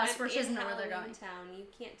 them on a bus I'm where she doesn't in know where they're Halloween going. Town. You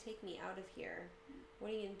can't take me out of here.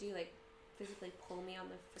 What are you gonna do? Like physically pull me on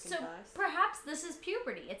the freaking So bus? perhaps this is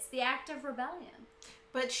puberty. It's the act of rebellion.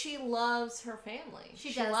 But she loves her family. She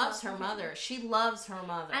She does loves love her her mother. family. She loves her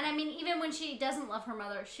mother. And I mean, even when she doesn't love her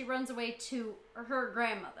mother, she runs away to her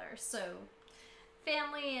grandmother. So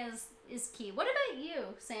family is key. What about you,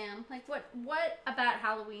 Sam? Like, what about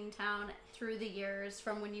Halloween Town through the years,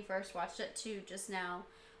 from when you first watched it to just now?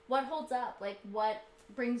 What holds up? Like, what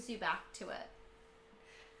brings you back to it?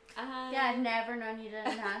 Yeah, I've never known you to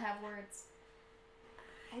not have words.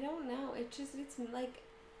 I don't know. It's like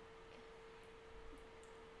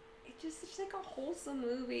it's like a wholesome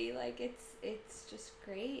movie. Like it's just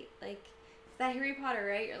great. Like it's that Harry Potter,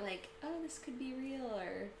 right? You're like, oh, this could be real,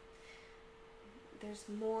 or there's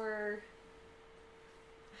more.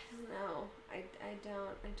 I don't know. I don't.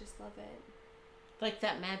 I just love it. like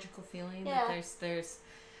that magical feeling Yeah. that there's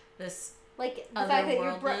this. Like the fact that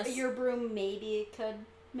Otherworldness. your broom maybe could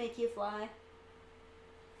make you fly.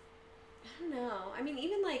 I don't know. I mean,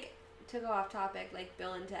 even like to go off topic, like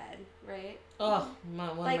Bill and Ted, right? Oh,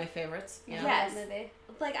 one Like- of my favorites. Yeah. Yes. Movie.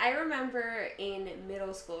 Like I remember in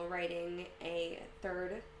middle school writing a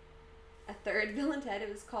third Bill and Ted.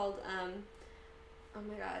 It was called oh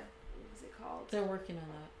my god, what was it called? They're working on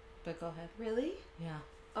that, but go ahead. Really? Yeah.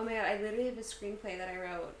 Oh my god, I literally have a screenplay that I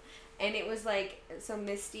wrote. And it was like, so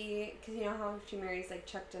Misty, because you know how she marries like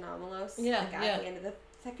Chuck Denomalos? Yeah, Like at yeah. the end of the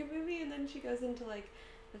second movie, and then she goes into like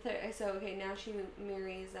the third. So, okay, now she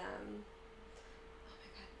marries, oh my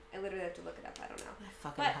god, I literally have to look it up, I don't know. I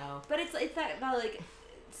fucking how. But it's that about like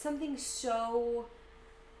something so.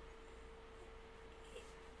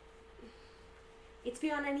 It's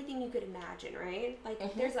beyond anything you could imagine, right? Like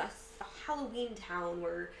Mhm. there's a Halloween town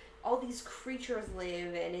where all these creatures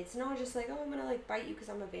live, and it's not just like, oh, I'm gonna like bite you because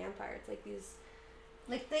I'm a vampire. It's like these.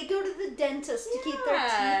 Like they go to the dentist to keep their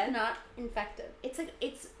Yeah. teeth not infected. It's like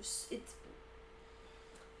it's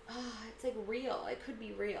like real. It could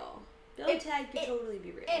be real. Bill and Ted could totally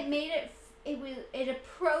be real. It made it. It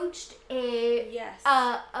approached a Yes.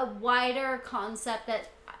 a wider concept that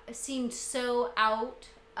seemed so out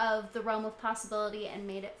of the realm of possibility and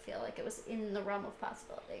made it feel like it was in the realm of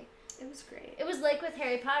possibility. It was great. It was like with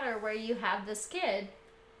Harry Potter, where you have this kid,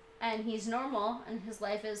 and he's normal, and his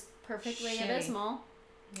life is perfectly Shitty. abysmal,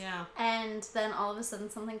 Yeah. and then all of a sudden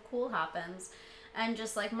something cool happens. And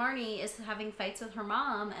just like Marnie is having fights with her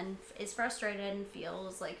mom and is frustrated and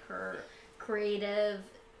feels like her creative,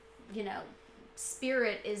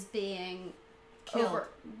 spirit is being Killed.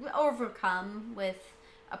 overcome with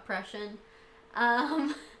oppression.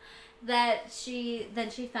 That she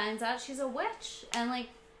finds out she's a witch, and like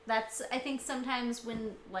that's, I think sometimes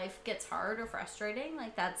when life gets hard or frustrating,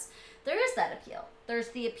 like there is that appeal. There's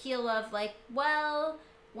the appeal of like, well,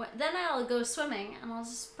 then I'll go swimming and I'll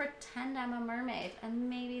just pretend I'm a mermaid, and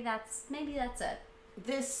maybe that's it.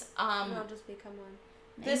 This And I'll just become one.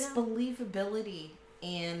 this You know? believability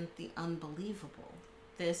in the unbelievable.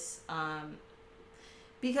 This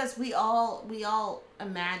because we all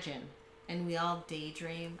imagine and we all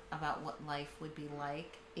daydream about what life would be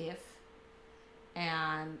like if,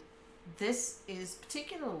 and this is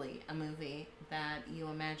particularly a movie that you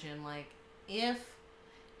imagine like if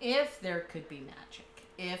there could be magic,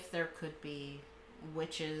 if there could be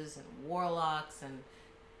witches and warlocks and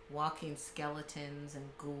walking skeletons and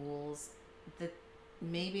ghouls, that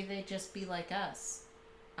maybe they'd just be like us.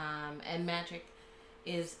 And magic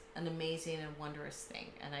is an amazing and wondrous thing,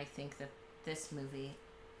 and I think that this movie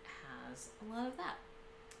has a lot of that.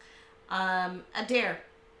 Adair,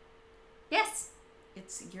 Yes.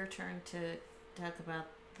 it's your turn to talk about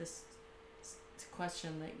this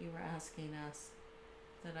question that you were asking us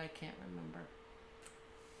that I can't remember.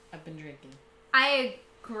 I've been drinking. I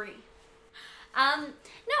agree.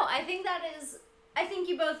 No, I think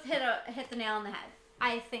you both hit the nail on the head.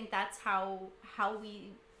 I think that's how we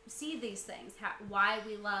see these things, why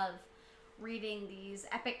we love reading these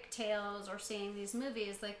epic tales or seeing these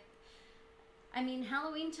movies. Like, I mean,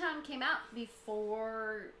 Halloween Town came out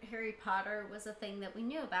before Harry Potter was a thing that we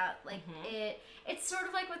knew about. Like, it's sort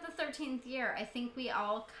of like with the 13th year. I think we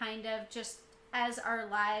all kind of just, as our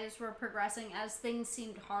lives were progressing, as things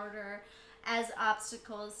seemed harder, as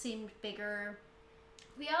obstacles seemed bigger,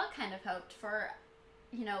 we all kind of hoped for,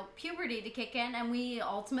 puberty to kick in, and we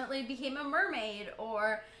ultimately became a mermaid,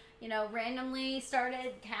 or, randomly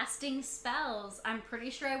started casting spells. I'm pretty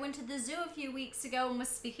sure I went to the zoo a few weeks ago and was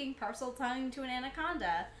speaking parcel tongue to an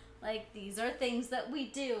anaconda. Like, these are things that we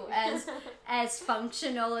do as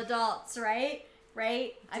functional adults, right?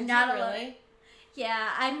 Right? Did you really? Yeah,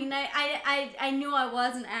 I mean, I knew I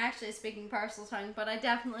wasn't actually speaking parcel tongue, but I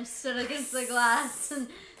definitely stood against the glass and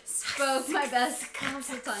spoke my best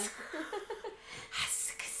parcel tongue.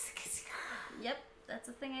 Yep, that's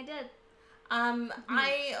a thing I did.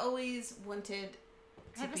 I always wanted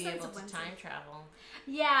I to have a be sense able of to whimsy. time travel.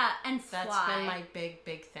 Yeah, and fly. That's been my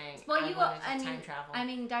big thing. Well, I wanted to time travel. I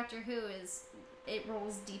mean, Doctor Who it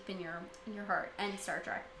rolls deep in your heart, and Star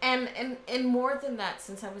Trek. And more than that,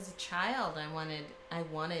 since I was a child, I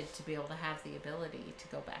wanted to be able to have the ability to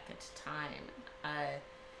go back into time,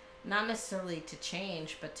 not necessarily to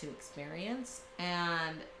change, but to experience.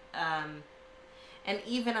 And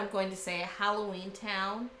even I'm going to say Halloween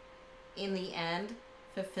Town, in the end,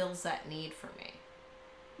 fulfills that need for me.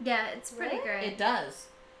 Yeah, it's pretty Really? great. It does.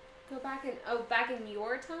 Go back in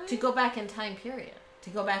your time? To go back in time, period. To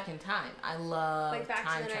go back in time. I love like back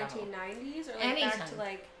time to the travel. 1990s, or like Anytime. back to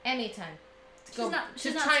like Anytime.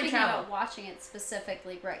 She's not speaking about watching it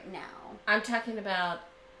specifically right now. I'm talking about,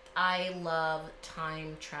 I love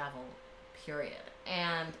time travel, period.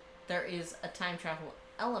 And there is a time travel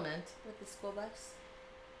element. with the school bus.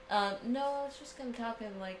 No, I was just gonna talk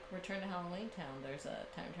in like Return to Halloween Town. There's a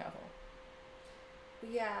time travel.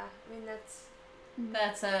 Yeah, I mean that's.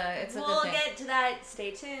 It's a We'll good thing. get to that.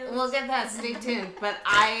 Stay tuned. We'll get that. Stay tuned. But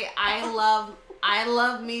I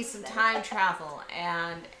love me some time travel,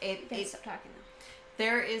 and Stop talking though.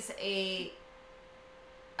 there is a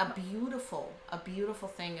beautiful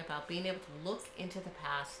thing about being able to look into the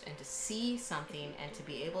past and to see something and to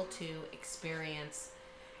be able to experience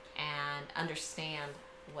and understand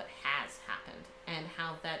what has happened and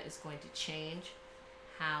how that is going to change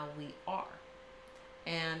how we are.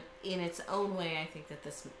 And in its own way, I think that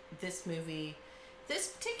this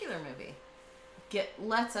particular movie,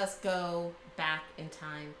 lets us go back in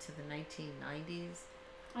time to the 1990s.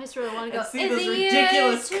 I just really want to And go see in those the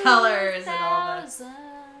ridiculous year colors and all that. 2000.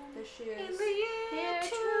 The shoes. In the year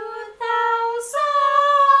 2000.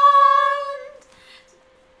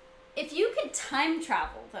 If you could time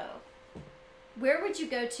travel, though, where would you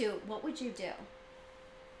go to? What would you do?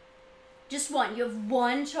 Just one. You have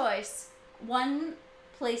one choice. One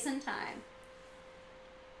place and time.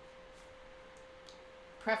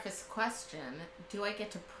 Preface question: do I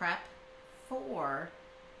get to prep for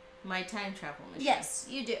my time travel mission? Yes,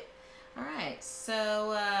 you do. All right,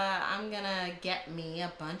 so I'm gonna get me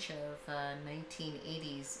a bunch of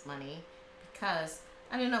 1980s money because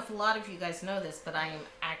I don't know if a lot of you guys know this, but I am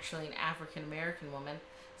actually an African American woman,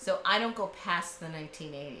 so I don't go past the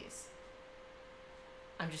 1980s.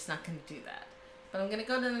 I'm just not gonna do that. But I'm gonna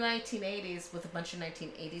go to the 1980s with a bunch of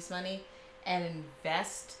 1980s money and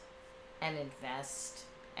invest and invest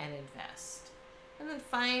and invest. And then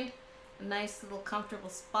find a nice little comfortable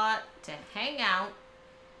spot to hang out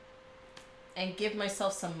and give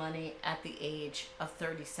myself some money at the age of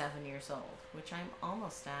 37 years old, which I'm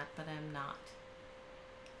almost at, but I'm not.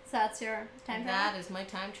 So that's your time And travel? that is my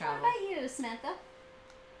time What travel. about you, Samantha?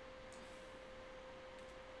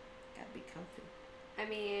 Gotta be comfy. I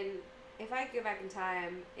mean, if I could go back in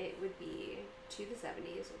time, it would be to the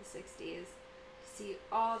 70s or the 60s to see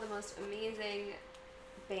all the most amazing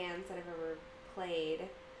bands that I've ever played.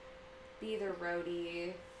 Be either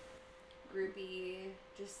roadie, groupie,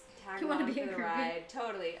 just tag You along wanna be for a the groupie? ride.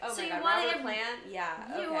 Totally. Oh So my you god, wanna Robert get- Plant? Yeah.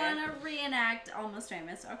 Okay. You want to reenact Almost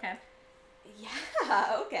Famous. Okay.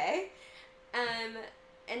 Yeah, okay.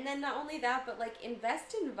 And then not only that, but like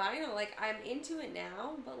invest in vinyl. Like I'm into it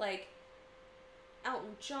now, but like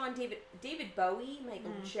Elton John, David Bowie,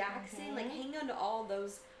 Michael Jackson, like hang on to all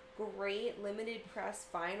those great limited press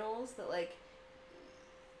vinyls that like.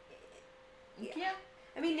 Yeah.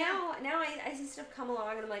 I mean now I see stuff come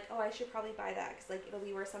along and I'm like, oh, I should probably buy that because like it'll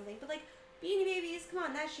be worth something. But like Beanie Babies, come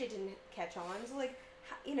on, that shit didn't catch on. So like,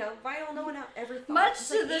 you know, vinyl, no one ever thought. Much It's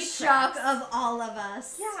to like the 8 shock tracks. of all of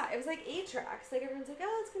us. Yeah, it was like 8 tracks. Like everyone's like,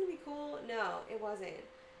 oh, it's gonna be cool. No, it wasn't.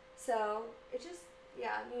 So it just,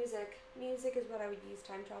 yeah, music. Music is what I would use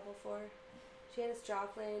time travel for. Janis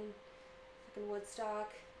Joplin, fucking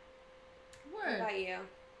Woodstock. What Word. about you?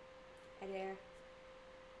 Adair.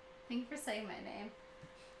 Thank you for saying my name.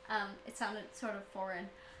 It sounded sort of foreign.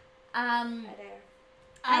 Adair.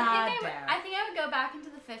 I think I would go back into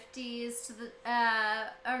the 50s to the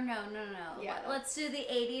or no. Yeah. Let's do the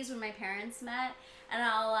 80s when my parents met, and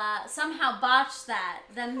I'll somehow botch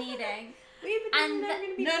the meeting. Wait, but then And we're never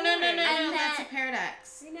gonna be No, born. no, no, no, And no. That's that- a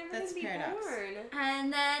paradox. We're never That's gonna be paradox.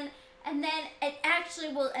 born. And then it actually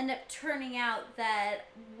will end up turning out that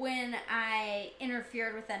when I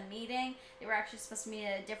interfered with them meeting, they were actually supposed to meet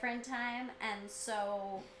at a different time, and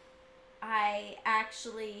so I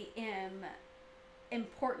actually am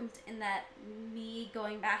important in that me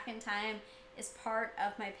going back in time is part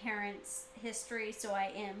of my parents' history, so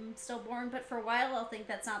I am still born. But for a while, I'll think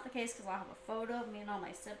that's not the case because I'll have a photo of me and all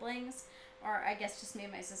my siblings, or I guess just me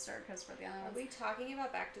and my sister because we're the only Are ones. we talking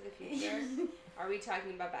about Back to the Future? Are we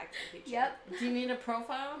talking about Back to the Future? Yep. Do you need a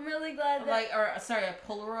profile? I'm really glad that. Like, or sorry, a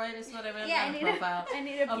Polaroid is what I meant. Yeah, not I a need profile. I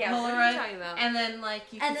need a A Yeah, what are Polaroid, you talking about? and then like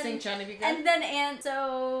you And can then- sing Johnny Be Good. and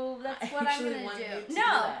so that's what I'm actually gonna want do. you to do No,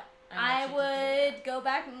 that. I want you to do would go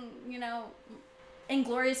back and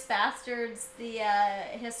Inglourious Bastards, the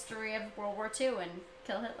history of World War II and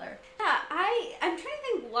kill Hitler. Yeah, I'm trying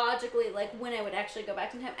to think logically, like when I would actually go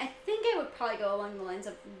back in time. I think I would probably go along the lines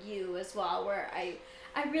of you as well, where I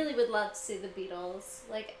really would love to see the Beatles.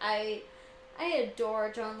 Like I adore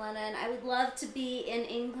John Lennon. I would love to be in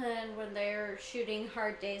England when they're shooting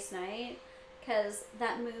Hard Day's Night, because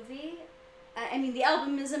that movie, I mean, the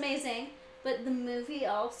album is amazing, but the movie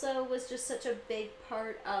also was just such a big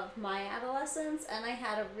part of my adolescence, and I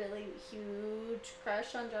had a really huge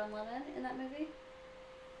crush on John Lennon in that movie.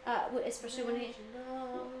 Especially when he...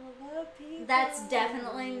 That's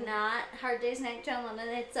definitely not Hard Day's Night John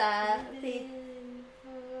Lennon. It's the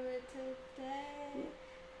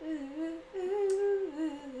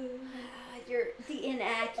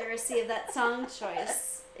inaccuracy of that song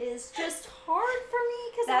choice is just hard for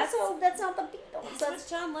me because That's- also that's not the Beatles. That's what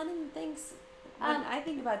John Lennon thinks. When I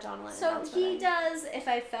think about John Lennon. So that's what he I- does If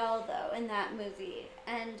I Fell though in that movie,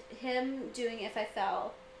 and him doing If I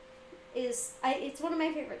Fell is it's one of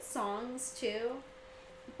my favorite songs too,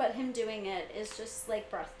 but him doing it is just like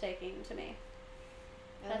breathtaking to me.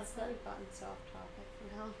 That's the. We've gotten so off topic from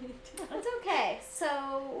Halloween. It's okay.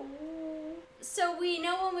 So we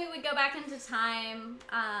know when we would go back into time,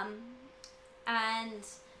 and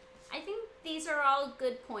I think these are all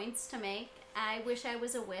good points to make. I wish I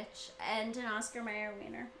was a witch and an Oscar Mayer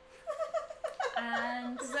wiener.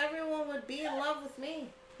 And Because everyone would be in love with me.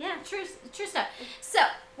 yeah, true stuff. So,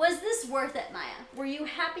 was this worth it, Maya? Were you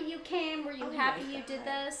happy you came? Were you Oh happy my you did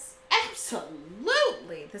God. this?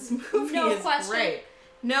 Absolutely. This movie No is question. great.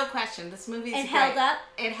 No question. This movie is It great. held up.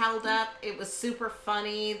 It held up. It was super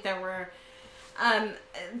funny. There were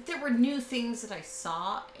new things that I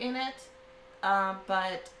saw in it,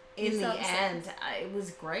 but in You saw the the end, it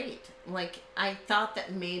was great. Like, I thought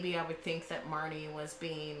that maybe I would think that Marnie was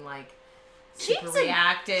being like super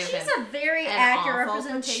reactive. She's a very and accurate awful, but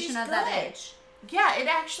representation she's of that good. age. Yeah, it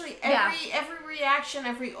actually Yeah. every reaction,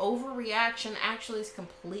 every overreaction actually is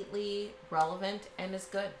completely relevant and is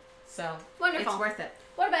good. So Wonderful. it's worth it.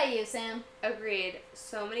 What about you, Sam? Agreed.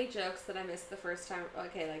 So many jokes that I missed the first time.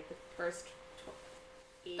 Okay, like the first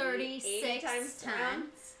 80 36 times. times.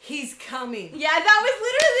 He's coming. Yeah, that was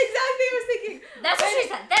literally exactly what I was thinking. That's what she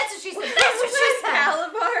said. That's what she said. That's what she When said.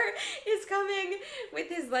 Calabar is coming with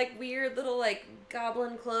his like weird little like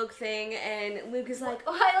goblin cloak thing, and Luke is like,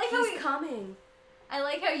 Oh, I like how he's coming. I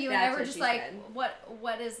like how you and I That's were what just she like, said.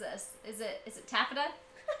 what is this? Is it taffeta?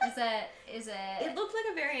 Is it? It looked like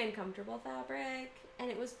a very uncomfortable fabric, and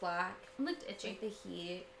it was black. It looked itchy. With the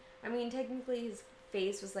heat. I mean, technically his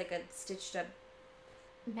face was like a stitched up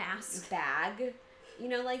Mask. bag. You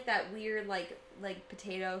know, like that weird like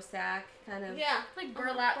potato sack kind of. Yeah. Like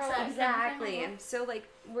burlap sack. Exactly. And so like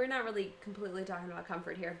we're not really completely talking about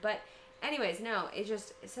comfort here, but anyways, no,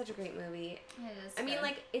 it's such a great movie. It is. I mean, good.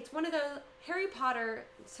 like, it's one of those Harry Potter.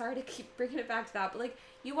 Sorry to keep bringing it back to that, but like,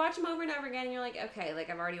 you watch them over and over again, and you're like, okay, like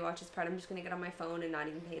I've already watched this part. I'm just gonna get on my phone and not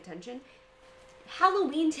even pay attention.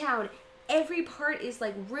 Halloween Town. Every part is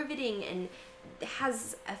like riveting and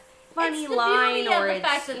has a funny it's the line, beauty or of the it's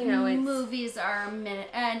fact that you know, it's movies are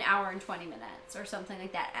an hour and 20 minutes or something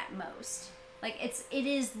like that at most. Like it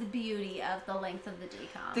is the beauty of the length of the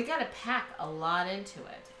decom. They got to pack a lot into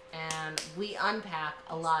it, and we unpack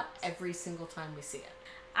a lot every single time we see it.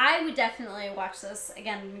 I would definitely watch this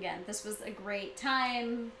again and again. This was a great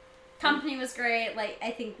time. Company was great. Like,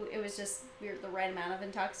 I think it was just, we were the right amount of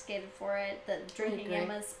intoxicated for it. The drinking in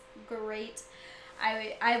was great.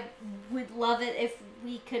 I would love it if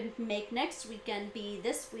we could make next weekend be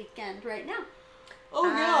this weekend right now. Oh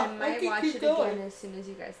I might watch it again as soon as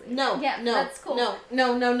you guys leave. No, Yeah, no, that's cool. No.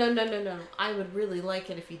 I would really like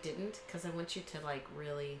it if you didn't, because I want you to like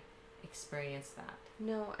really experience that.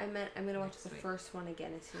 No, I meant I'm gonna watch Next the week. first one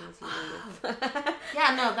again as soon as you leave.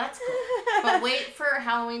 Yeah, no, that's cool. But wait for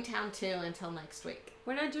Halloween Town 2 until next week.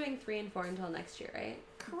 We're not doing 3 and 4 until next year, right?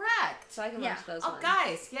 Correct. So I can Yeah. watch those Oh, ones.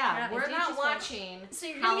 guys, yeah, Yeah, we're do not just watching. So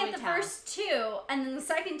you're Halloween gonna get the Town. first two, and then the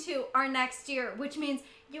second two are next year, which means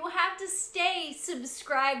you have to stay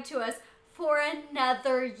subscribed to us for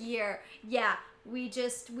another year. Yeah, we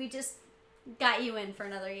just got you in for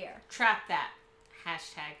another year. Trap that.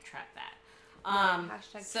 Hashtag trap that.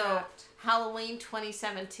 Hashtag So trapped. Halloween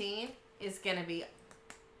 2017 is gonna be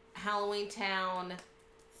Halloween Town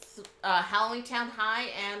High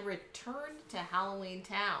and Return to Halloween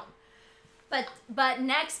Town. But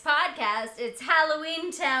next podcast, it's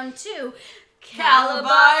Halloween Town 2,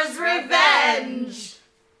 Calabar's Revenge.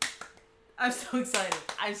 I'm so excited.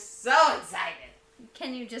 I'm so excited.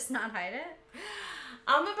 Can you just not hide it?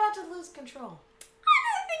 I'm about to lose control.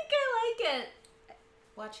 I think I like it.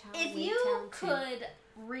 Watch If Halloween you Town 2. could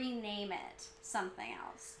rename it something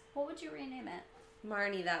else, what would you rename it?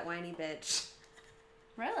 Marnie, that whiny bitch.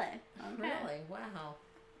 Really? Okay. Really? Wow.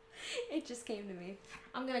 It just came to me.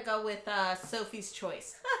 I'm gonna go with Sophie's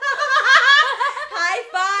Choice. High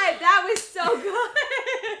five! That was so good.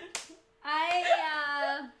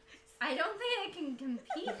 I don't think I can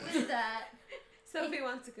compete with that. Sophie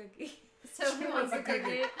wants a cookie. Sophie wants a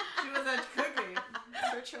cookie. She was a cookie.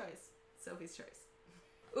 Her choice. Sophie's Choice.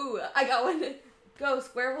 Ooh, I got one.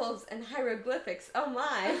 Ghosts, werewolves, and hieroglyphics. Oh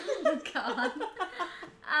my. Oh God.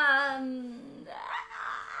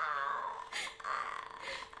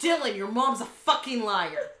 Dylan, your mom's a fucking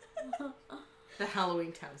liar. The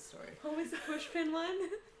Halloween Town story. What was the pushpin one?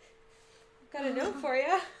 Got a note for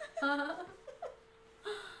you.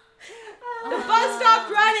 The bus stop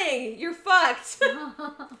running. You're fucked.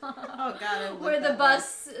 Oh God, I where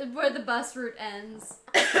the bus route ends.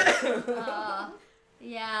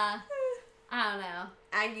 Yeah. I don't know.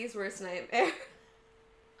 Aggie's worst nightmare.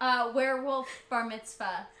 Werewolf bar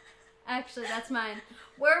mitzvah. Actually, that's mine.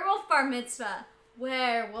 Werewolf bar mitzvah.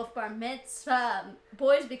 Werewolf bar mitzvah.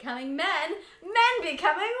 Boys becoming men. Men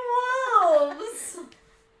becoming wolves.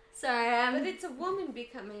 Sorry, But it's a woman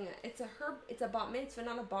becoming it's a bat mitzvah,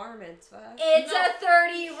 not a bar mitzvah. It's a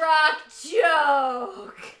 30 Rock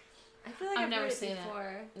joke. I feel like I've I've never heard seen it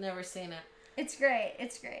before. Never seen it. It's great.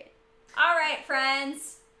 It's great. All right,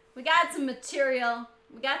 friends. We got some material.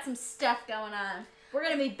 We got some stuff going on. We're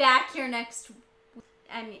going to be back here next.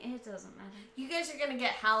 I mean, it doesn't matter. You guys are gonna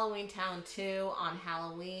get Halloween Town 2 on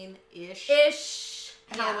Halloween-ish.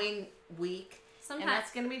 Halloween week. Sometimes. And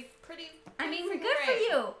that's gonna be pretty I mean, freaking good for great.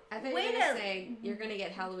 you. I thought you Way were gonna to- say you're gonna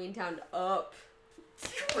get Halloween Town up.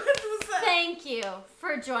 What was that? Thank you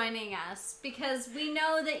for joining us because we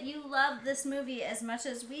know that you love this movie as much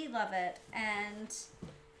as we love it, and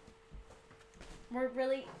we're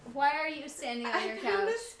really. Why are you standing on your I found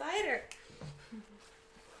couch? a spider.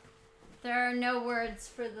 There are no words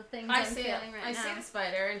for the things I I'm see it. feeling right I now. see the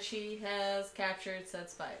spider, and she has captured said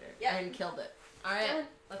spider Yep. and killed it. All right, Done.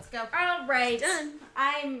 let's go. All right. Done.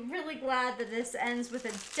 I'm really glad that this ends with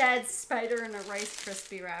a dead spider in a Rice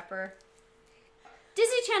Krispie wrapper.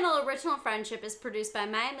 Disney Channel Original Friendship is produced by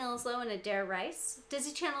Maya Millslow and Adair Rice.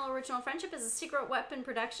 Disney Channel Original Friendship is a Secret Weapon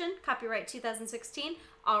production. Copyright 2016.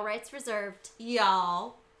 All rights reserved.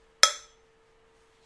 Y'all.